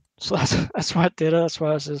 and so that's why I did it. That's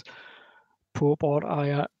why I says poor board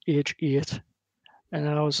I age 8, and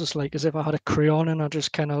then I was just like as if I had a crayon and I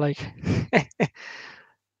just kind of like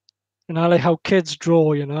like how kids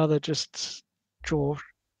draw, they just draw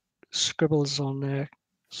scribbles on their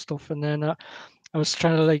stuff, and then I was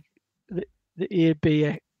trying to like the A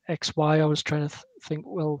B X Y. I was trying to think,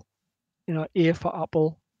 well, A for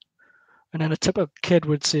apple, and then a typical kid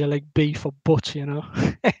would say like B for butt,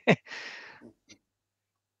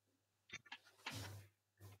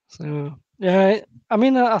 So yeah, I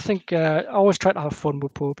mean, I think I always try to have fun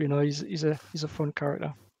with Pope. He's a fun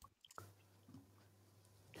character.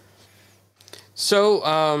 So,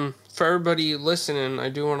 for everybody listening, I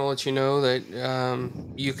do want to let you know that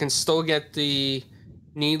you can still get the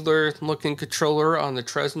Needler-looking controller on the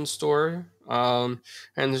Tresn store, and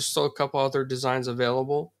there's still a couple other designs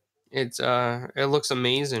available. It looks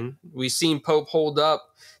amazing. We've seen Pope hold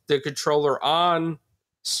up the controller on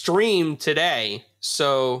stream today,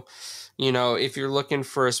 so if you're looking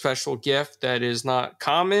for a special gift that is not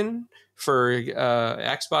common for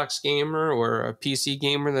Xbox gamer or a PC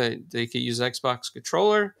gamer that they could use Xbox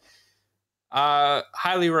controller,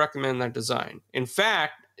 highly recommend that design. In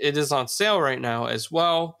fact, it is on sale right now as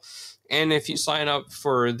well. And if you sign up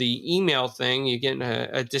for the email thing, you get an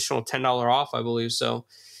additional $10 off, I believe. So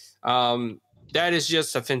that is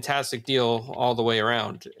just a fantastic deal all the way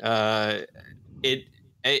around.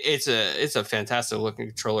 It's a fantastic looking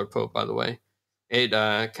controller, Pope, by the way. It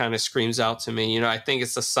kind of screams out to me. I think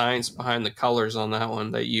it's the science behind the colors on that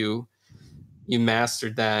one that you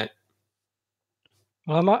mastered that.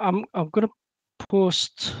 Well, I'm gonna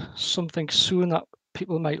post something soon that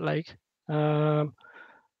people might like. But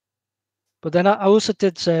then I also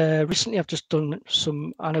did recently. I've just done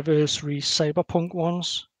some anniversary Cyberpunk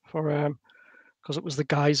ones for because it was the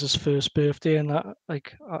guys' first birthday, and that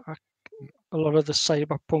a lot of the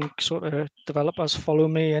Cyberpunk sort of developers follow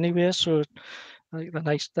me anyway. So like they're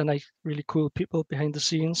nice, really cool people behind the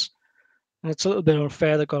scenes. And it's a little bit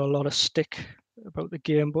unfair. They got a lot of stick about the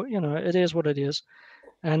game, but it is what it is.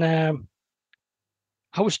 And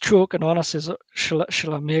I was choking on. I says, "Shall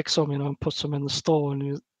I make some? And put some in the store?"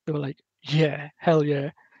 And they were like, "Yeah, hell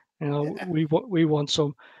yeah, we want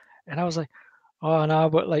some." And I was like, "Oh no,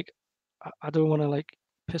 but like, I don't want to like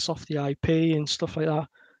piss off the IP and stuff like that."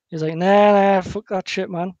 He's like, "Nah, fuck that shit,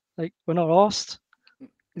 man. Like, we're not lost.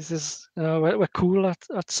 This is, we're cool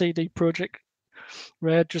at CD Projekt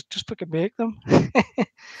Red. Just fucking make them." I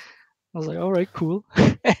was like, "All right, cool."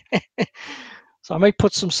 So I might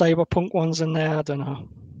put some Cyberpunk ones in there. I don't know.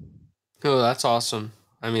 Oh, that's awesome.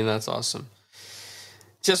 I mean, that's awesome.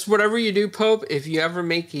 Just whatever you do, Pope, if you ever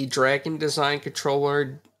make a dragon design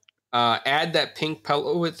controller, add that pink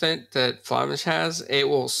pillow with it that Flemish has. It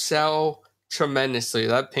will sell tremendously.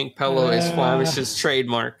 That pink pillow is Flemish's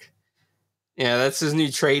trademark. Yeah, that's his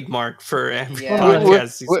new trademark for every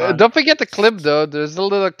podcast he's on. Don't forget the clip, though. There's a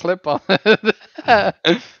little clip on it.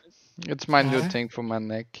 It's my new thing for my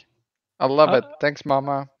neck. I love it. Thanks,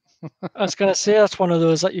 Mama. I was gonna say that's one of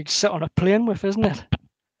those that you sit on a plane with, isn't it?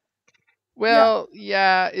 Well,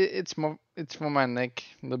 yeah, it's for my neck.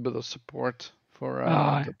 A little bit of support for the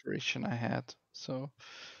operation I had. So.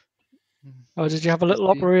 Oh, did you have a little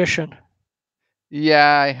operation?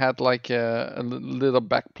 Yeah, I had like a little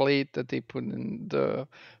back plate that they put in the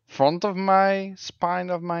front of my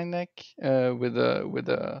spine of my neck with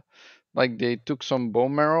a like they took some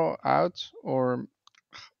bone marrow out, or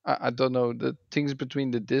I don't know, the things between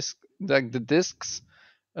the disc like the discs.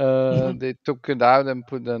 Mhm. They took it out and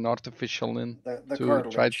put an artificial in The to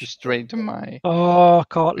cartilage. try to straighten my Oh,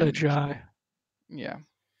 cartilage, aye. yeah,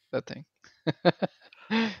 that thing.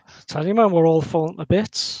 Tell you, man, we're all falling to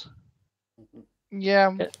bits.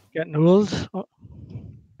 Yeah, Getting old. Oh,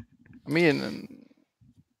 I mean,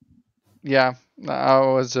 yeah, I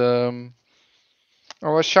was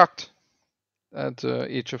shocked at the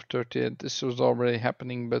age of 30. This was already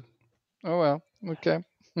happening, but oh well, okay.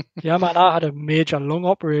 yeah, man, I had a major lung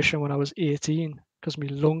operation when I was 18 because my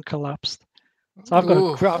lung collapsed. So I've got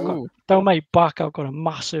Ooh. I've got Ooh. down my back. I've got a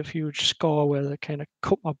massive, huge scar where they kind of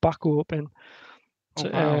cut my back open Oh, to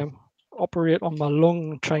wow. operate on my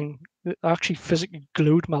lung and try and they actually physically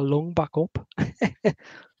glued my lung back up and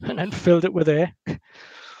then filled it with air. It's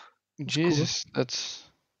cool. Jesus,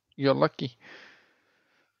 you're lucky.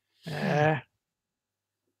 Yeah,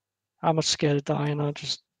 I'm not scared of dying. I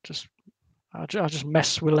just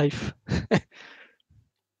mess with life.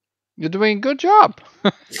 You're doing a good job.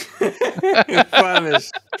 Promise.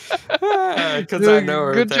 Because I know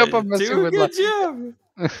her. Good job of messing Do a with good life. job.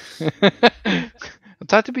 I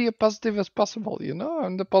try to be as positive as possible, you know?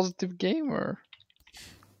 I'm the positive gamer.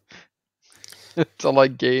 It's a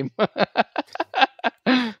like game. Well,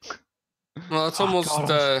 it's Oh, almost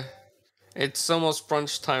God, it's almost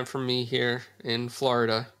brunch time for me here in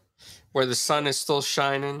Florida, where the sun is still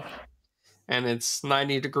shining, and it's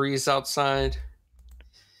 90 degrees outside.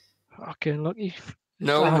 fucking lucky.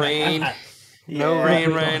 No Oh, rain. No Yeah. rain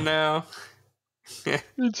Lovely, right though. now.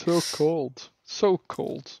 It's so cold. So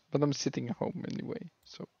cold. But I'm sitting at home anyway,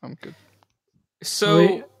 so I'm good.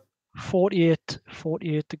 So, 48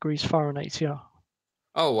 degrees Fahrenheit here.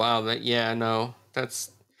 oh wow,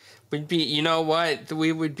 we'd be, you know what?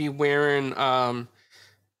 We would be wearing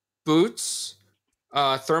boots,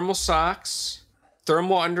 thermal socks,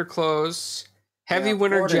 thermal underclothes, heavy Yeah,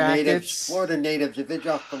 winter Florida jackets. Florida natives, if it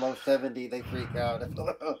drops below 70, they freak out.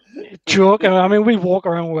 Joke. I mean, we walk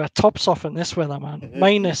around with our tops off in this weather, man.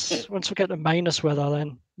 Minus, once we get to minus weather,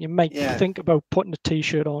 then you might Yeah. think about putting a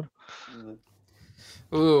t-shirt on.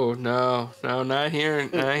 Ooh, no, not here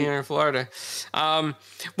in Florida.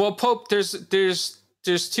 Well, Pope, there's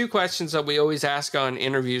two questions that we always ask on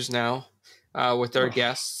interviews now, with our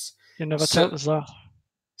guests. You never tell us that.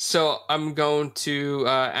 So I'm going to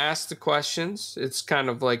ask the questions. It's kind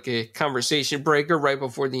of like a conversation breaker right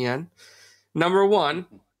before the end. Number one,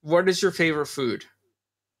 what is your favorite food?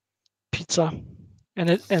 Pizza, and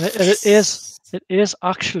it is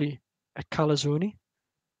actually a calzone.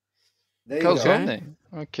 There you go. Calzone.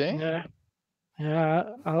 Okay. Yeah.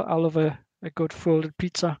 I love a good folded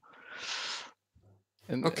pizza.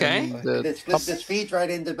 Okay. And This feeds right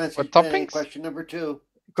into message What today. toppings? Question number 2.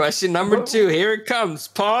 Question number 2. Here it comes.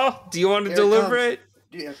 Paul, do you want to Here it deliver comes.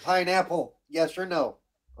 it? Pineapple, yes or no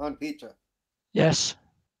on pizza? Yes.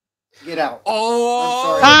 Get out.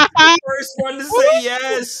 Oh, I'm sorry. first one to say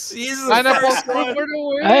yes. He's the Pineapple first for one. the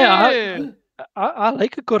win. Hey, I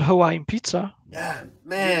like a good Hawaiian pizza. Yeah,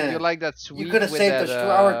 man. You like that sweet? You could have with saved that, us 2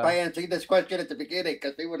 hours by answering this question at the beginning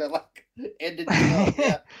because we would have ended it up.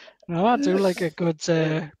 Yeah. No, I do like a good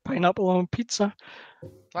pineapple on pizza.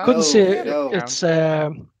 Well, Couldn't say no. it's I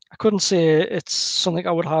couldn't say it's something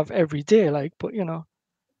I would have every day, like, but you know.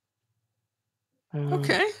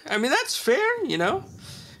 Okay, I mean that's fair. You know,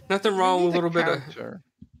 nothing wrong with a little bit of.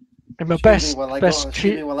 And my Excuse best me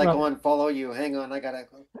while I well, go and follow you. Hang on, I gotta.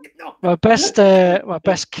 No. my best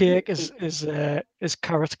cake is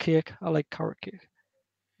carrot cake. I like carrot cake.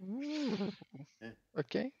 Ooh.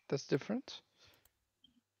 Okay, that's different.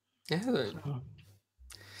 Yeah,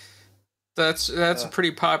 that's a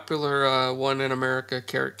pretty popular one in America.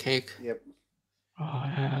 Carrot cake. Yep. Oh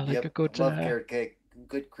yeah, I like a good. Love carrot cake.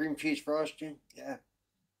 Good cream cheese frosting. Yeah.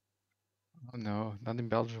 Oh no, not in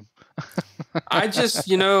Belgium. I just,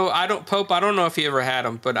 I don't know if you ever had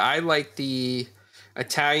them, but I like the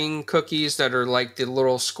Italian cookies that are like the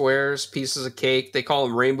little squares, pieces of cake. They call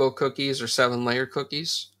them rainbow cookies or 7-layer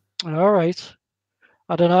cookies. All right.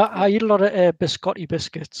 I don't know. I eat a lot of biscotti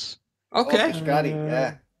biscuits. Okay. Oh, biscotti,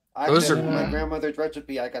 yeah. Those are my grandmother's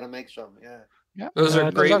recipe. I gotta make some. Yeah. Yeah. Those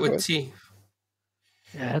are great those are with good. tea.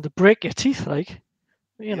 Yeah, they break your teeth, like,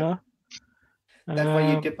 you know. That's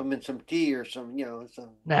why you dip them in some tea or some, some.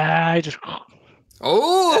 Nah, I just.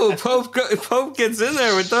 Oh, Pope gets in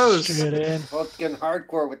there with those. Straight in. Pope's getting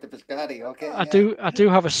hardcore with the biscotti. Okay. I do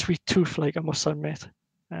have a sweet tooth, like, I must admit.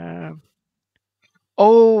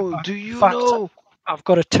 Oh, do you know? I've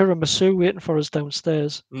got a tiramisu waiting for us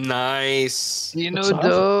downstairs. Nice. Do you What's know that?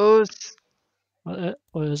 those?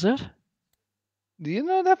 What is it? Do you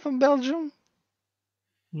know that from Belgium?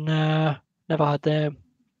 Nah, never had them.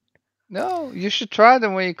 No, you should try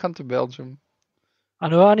them when you come to Belgium. I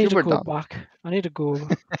know I need You to were go done. back. I need to go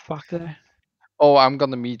back there. Oh, I'm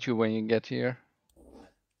gonna meet you when you get here.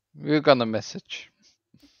 We're gonna message.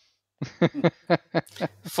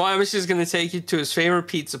 Flemish is going to take you to his favorite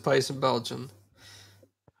pizza place in Belgium.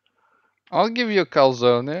 I'll give you a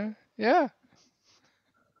calzone. Yeah.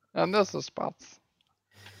 And there's the spots.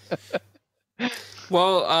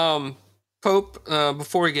 Well, Pope,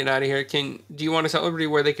 before we get out of here, do you want to tell everybody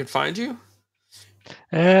where they can find you?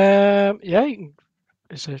 Yeah, you can,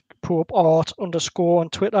 is it Pope Art _ on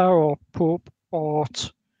Twitter or Pope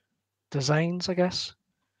Art Designs, I guess,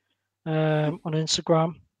 on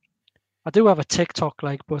Instagram. I do have a TikTok,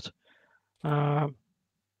 but I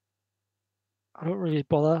don't really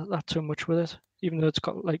bother that too much with it, even though it's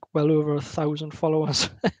got well over 1,000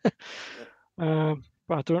 followers. But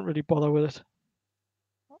I don't really bother with it.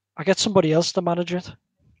 I get somebody else to manage it.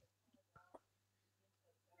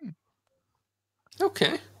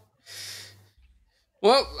 Okay.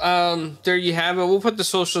 Well, there you have it. We'll put the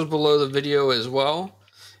socials below the video as well.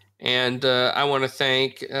 And I want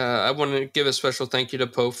to give a special thank you to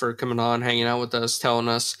Pope for coming on, hanging out with us, telling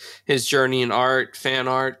us his journey in art, fan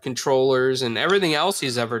art, controllers, and everything else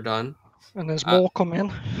he's ever done. And there's more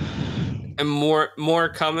coming. And more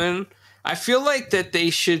coming. I feel like that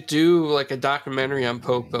they should do a documentary on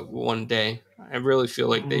Pope one day. I really feel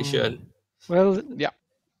like they should. Well, yeah.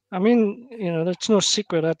 I mean, it's no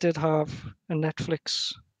secret I did have a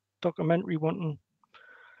Netflix documentary wanting,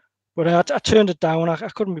 but I turned it down. I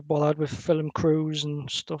couldn't be bothered with film crews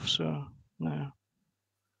and stuff, so no.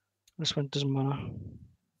 This one doesn't matter.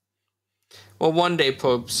 Well, one day,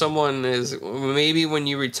 Pope, maybe when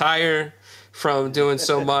you retire from doing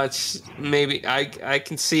so much, maybe I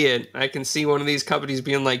can see it. I can see one of these companies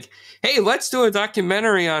being like, "Hey, let's do a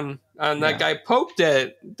documentary on that guy Pope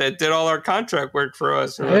that did all our contract work for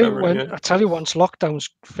us." Or whatever. I tell you, once lockdown's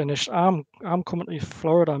finished, I'm coming to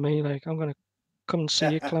Florida. I'm gonna come and see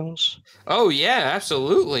you clowns. Oh yeah,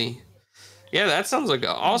 absolutely. Yeah, that sounds like an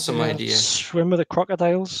awesome idea. Swim with the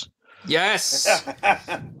crocodiles. Yes.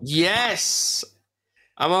 Yes.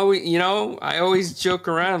 I'm always, I always joke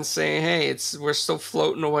around saying, "Hey, we're still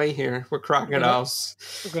floating away here. We're crocodiles."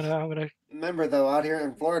 I'm gonna. Remember though, out here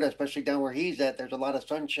in Florida, especially down where he's at, there's a lot of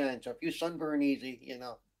sunshine. So if you sunburn easy,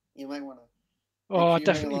 you might want to. Oh, I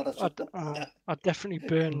definitely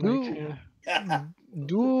burn.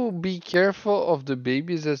 Do be careful of the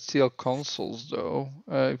babies that steal consoles, though.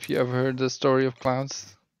 If you ever heard the story of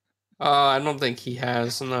clowns. I don't think he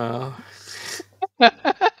has. No.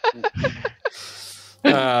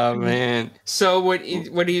 Oh man. So what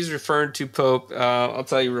he's referring to, Pope, I'll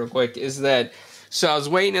tell you real quick, is that I was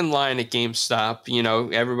waiting in line at GameStop.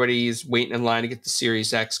 Everybody's waiting in line to get the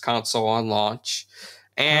Series X console on launch.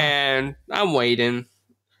 And I'm waiting.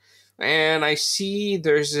 And I see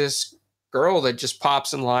there's this girl that just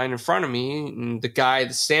pops in line in front of me, and the guy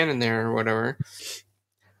that's standing there or whatever.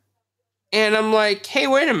 And I'm like, "Hey,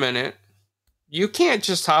 wait a minute. You can't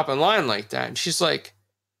just hop in line like that." And she's like,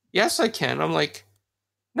 "Yes, I can." I'm like,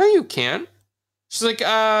 "No, you can't." She's like,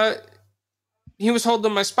 he was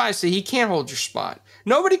holding my spot. I said, "He can't hold your spot.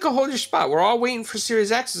 Nobody can hold your spot. We're all waiting for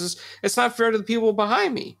Series X's. It's not fair to the people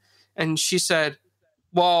behind me." And she said,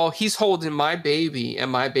 "Well, he's holding my baby, and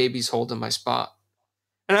my baby's holding my spot."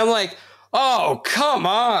 And I'm like, "Oh, come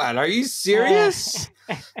on. Are you serious?"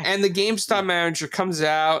 And the GameStop manager comes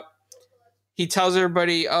out. He tells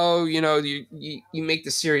everybody, "Oh, you make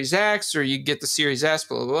the Series X or you get the Series S,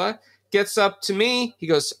 blah, blah, blah." Gets up to me. He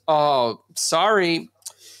goes, "Oh, sorry.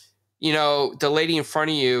 The lady in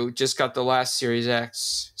front of you just got the last Series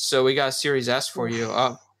X. So we got a Series S for you."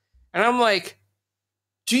 And I'm like,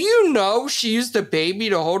 "Do you know she used the baby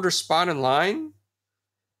to hold her spot in line?"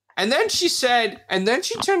 And then she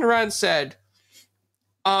turned around and said,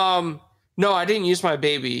 "No, I didn't use my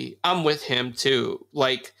baby. I'm with him too."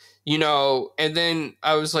 And then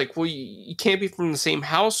I was like, "Well, you can't be from the same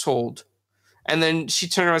household." And then she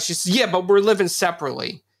turned around, she said, "Yeah, but we're living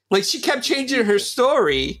separately." She kept changing her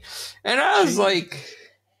story. And I was like,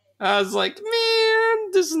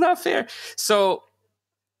 "Man, this is not fair." So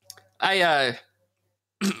I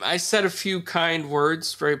said a few kind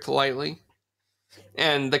words very politely.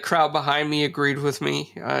 And the crowd behind me agreed with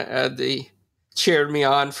me. They cheered me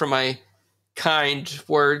on for my kind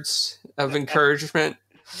words of encouragement.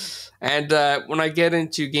 And when I get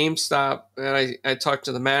into GameStop and I talk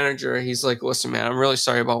to the manager, he's like, "Listen, man, I'm really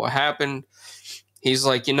sorry about what happened." He's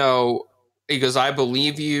like, he goes, "I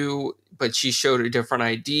believe you, but she showed a different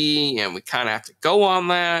ID and we kind of have to go on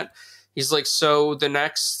that." He's like, "So the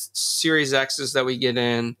next Series X's that we get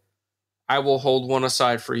in, I will hold one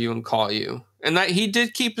aside for you and call you and that he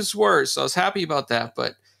did keep his word, so I was happy about that.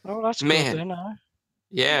 But Oh, that's man, good then, huh?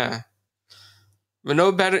 yeah. But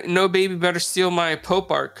no baby better steal my Pope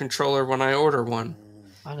Art controller when I order one.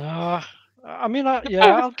 I know. I mean,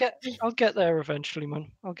 yeah, I'll get there eventually,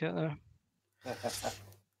 man. I'll get there.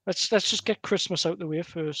 Let's just get Christmas out the way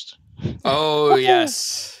first. Oh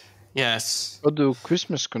yes, yes. Or the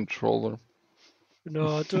Christmas controller.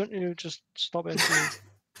 No, don't you just stop it.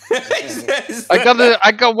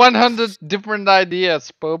 I got 100 different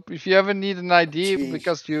ideas, Pope. If you ever need an idea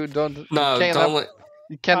because you don't you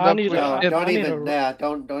can't don't even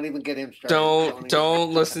get him started.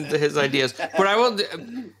 Don't listen to his ideas. But I will.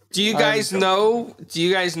 Do you guys know? Do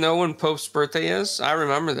you guys know when Pope's birthday is? I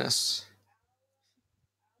remember this.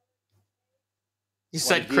 He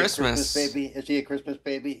said Christmas. Baby? Is he a Christmas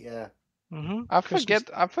baby? Yeah. Mm-hmm. I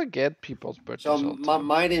forget people's birthdays. So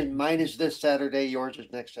mine is this Saturday. Yours is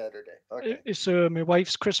next Saturday. Okay. It's my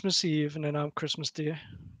wife's Christmas Eve, and then I'm Christmas Day.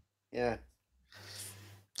 Yeah.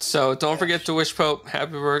 So don't forget to wish Pope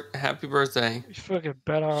happy birthday. You forget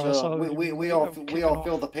better. So we all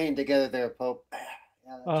feel the pain together there, Pope. Yeah,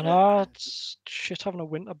 I know, it's shit having a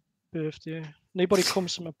winter birthday. Nobody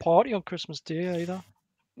comes to my party on Christmas Day either.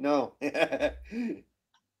 No.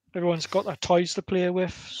 Everyone's got their toys to play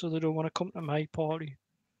with, so they don't want to come to my party.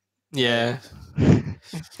 Yeah.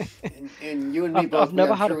 and you and me both. I've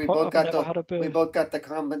never had we both got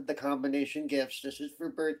the combination gifts. This is for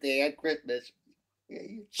birthday and Christmas.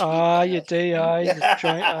 Yeah, you do.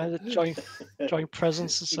 The joint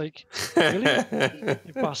presents. It's like, really,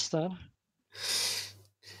 you bastard.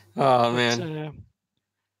 Oh man.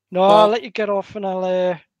 No, I'll let you get off, and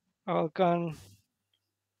I'll go and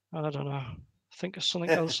I don't know. Think of something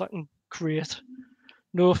else I can create.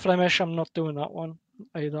 No Flemish, I'm not doing that one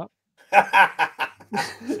either.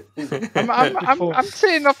 I'm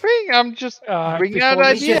saying nothing. I'm just bringing out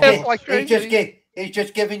ideas like crazy. He's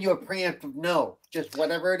just giving you a preemptive no. Just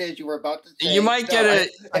whatever it is you were about to say. You might get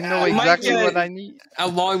I know exactly what I need. A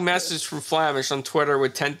long message from Flamish on Twitter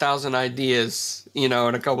with 10,000 ideas, in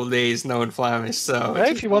a couple of days knowing Flamish. So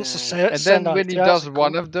if he wants to say it, and then when he does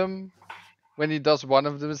one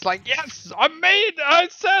of them, it's like, yes, I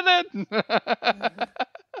said it.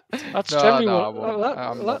 That's generally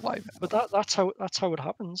that's how it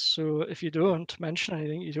happens. So if you don't mention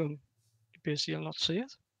anything, you basically not see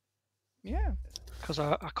it. Yeah. Because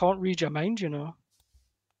I can't read your mind,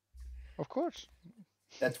 Of course.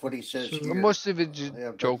 That's what he says. So most of it's just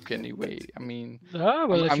joke anyway. I mean,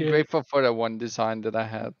 I'm grateful for that one design that I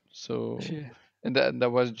had. So, and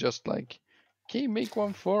that was just like, can you make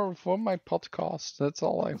one for my podcast? That's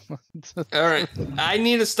all I want. All right. I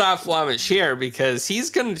need to stop Flamish here because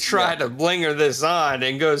he's going to try to blinger this on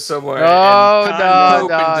and go somewhere.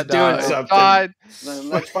 Doing something.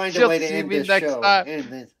 Let's find a way to end this show.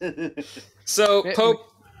 So,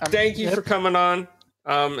 Pope, thank you for coming on.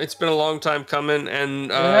 It's been a long time coming.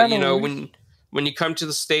 And, when you come to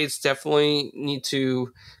the States, definitely need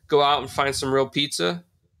to go out and find some real pizza.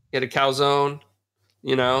 Get a calzone,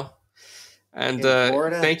 And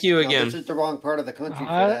thank you again. This is the wrong part of the country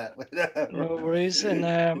for that. No worries.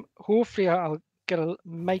 And hopefully I'll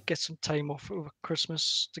might get some time off over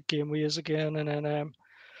Christmas to game ways again, and then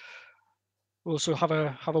also have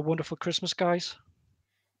a wonderful Christmas, guys.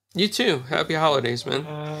 You too. Happy holidays, man.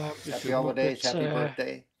 Happy holidays. Happy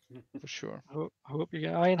birthday. For sure. I hope you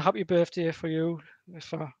get. And happy birthday for you.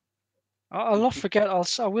 If I'll not forget. I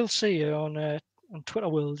will see you on Twitter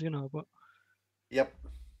World. But. Yep.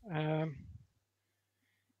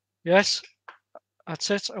 Yes,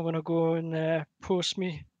 that's it. I'm gonna go and post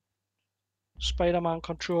me Spider-Man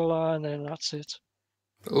controller, and then that's it.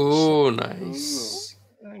 Oh, nice.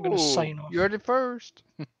 I'm gonna sign off. You're the first.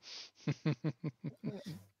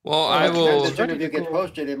 Well, I will. As soon as it gets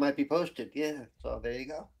posted, it might be posted. Yeah. So there you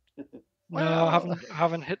go. No, I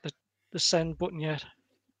haven't hit the send button yet.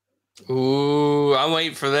 Ooh, I'm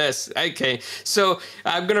waiting for this. Okay, so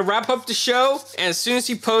I'm gonna wrap up the show, and as soon as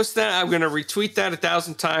you post that, I'm gonna retweet that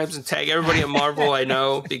 1,000 times and tag everybody at Marvel I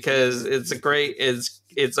know, because it's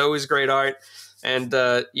always great art. And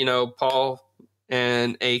Paul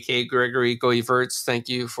and AK Gregory Goyverts, thank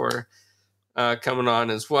you for coming on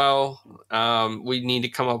as well. We need to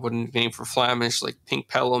come up with a name for Flamish, like Pink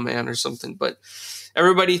Pillow Man or something. But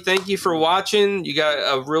everybody, thank you for watching. You got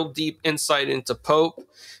a real deep insight into Pope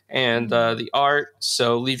and the art.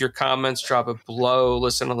 So leave your comments, drop it below,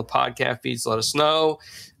 listen on the podcast feeds, let us know.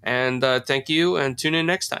 And thank you, and tune in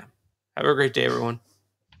next time. Have a great day, everyone.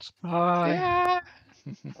 Bye.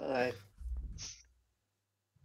 Bye.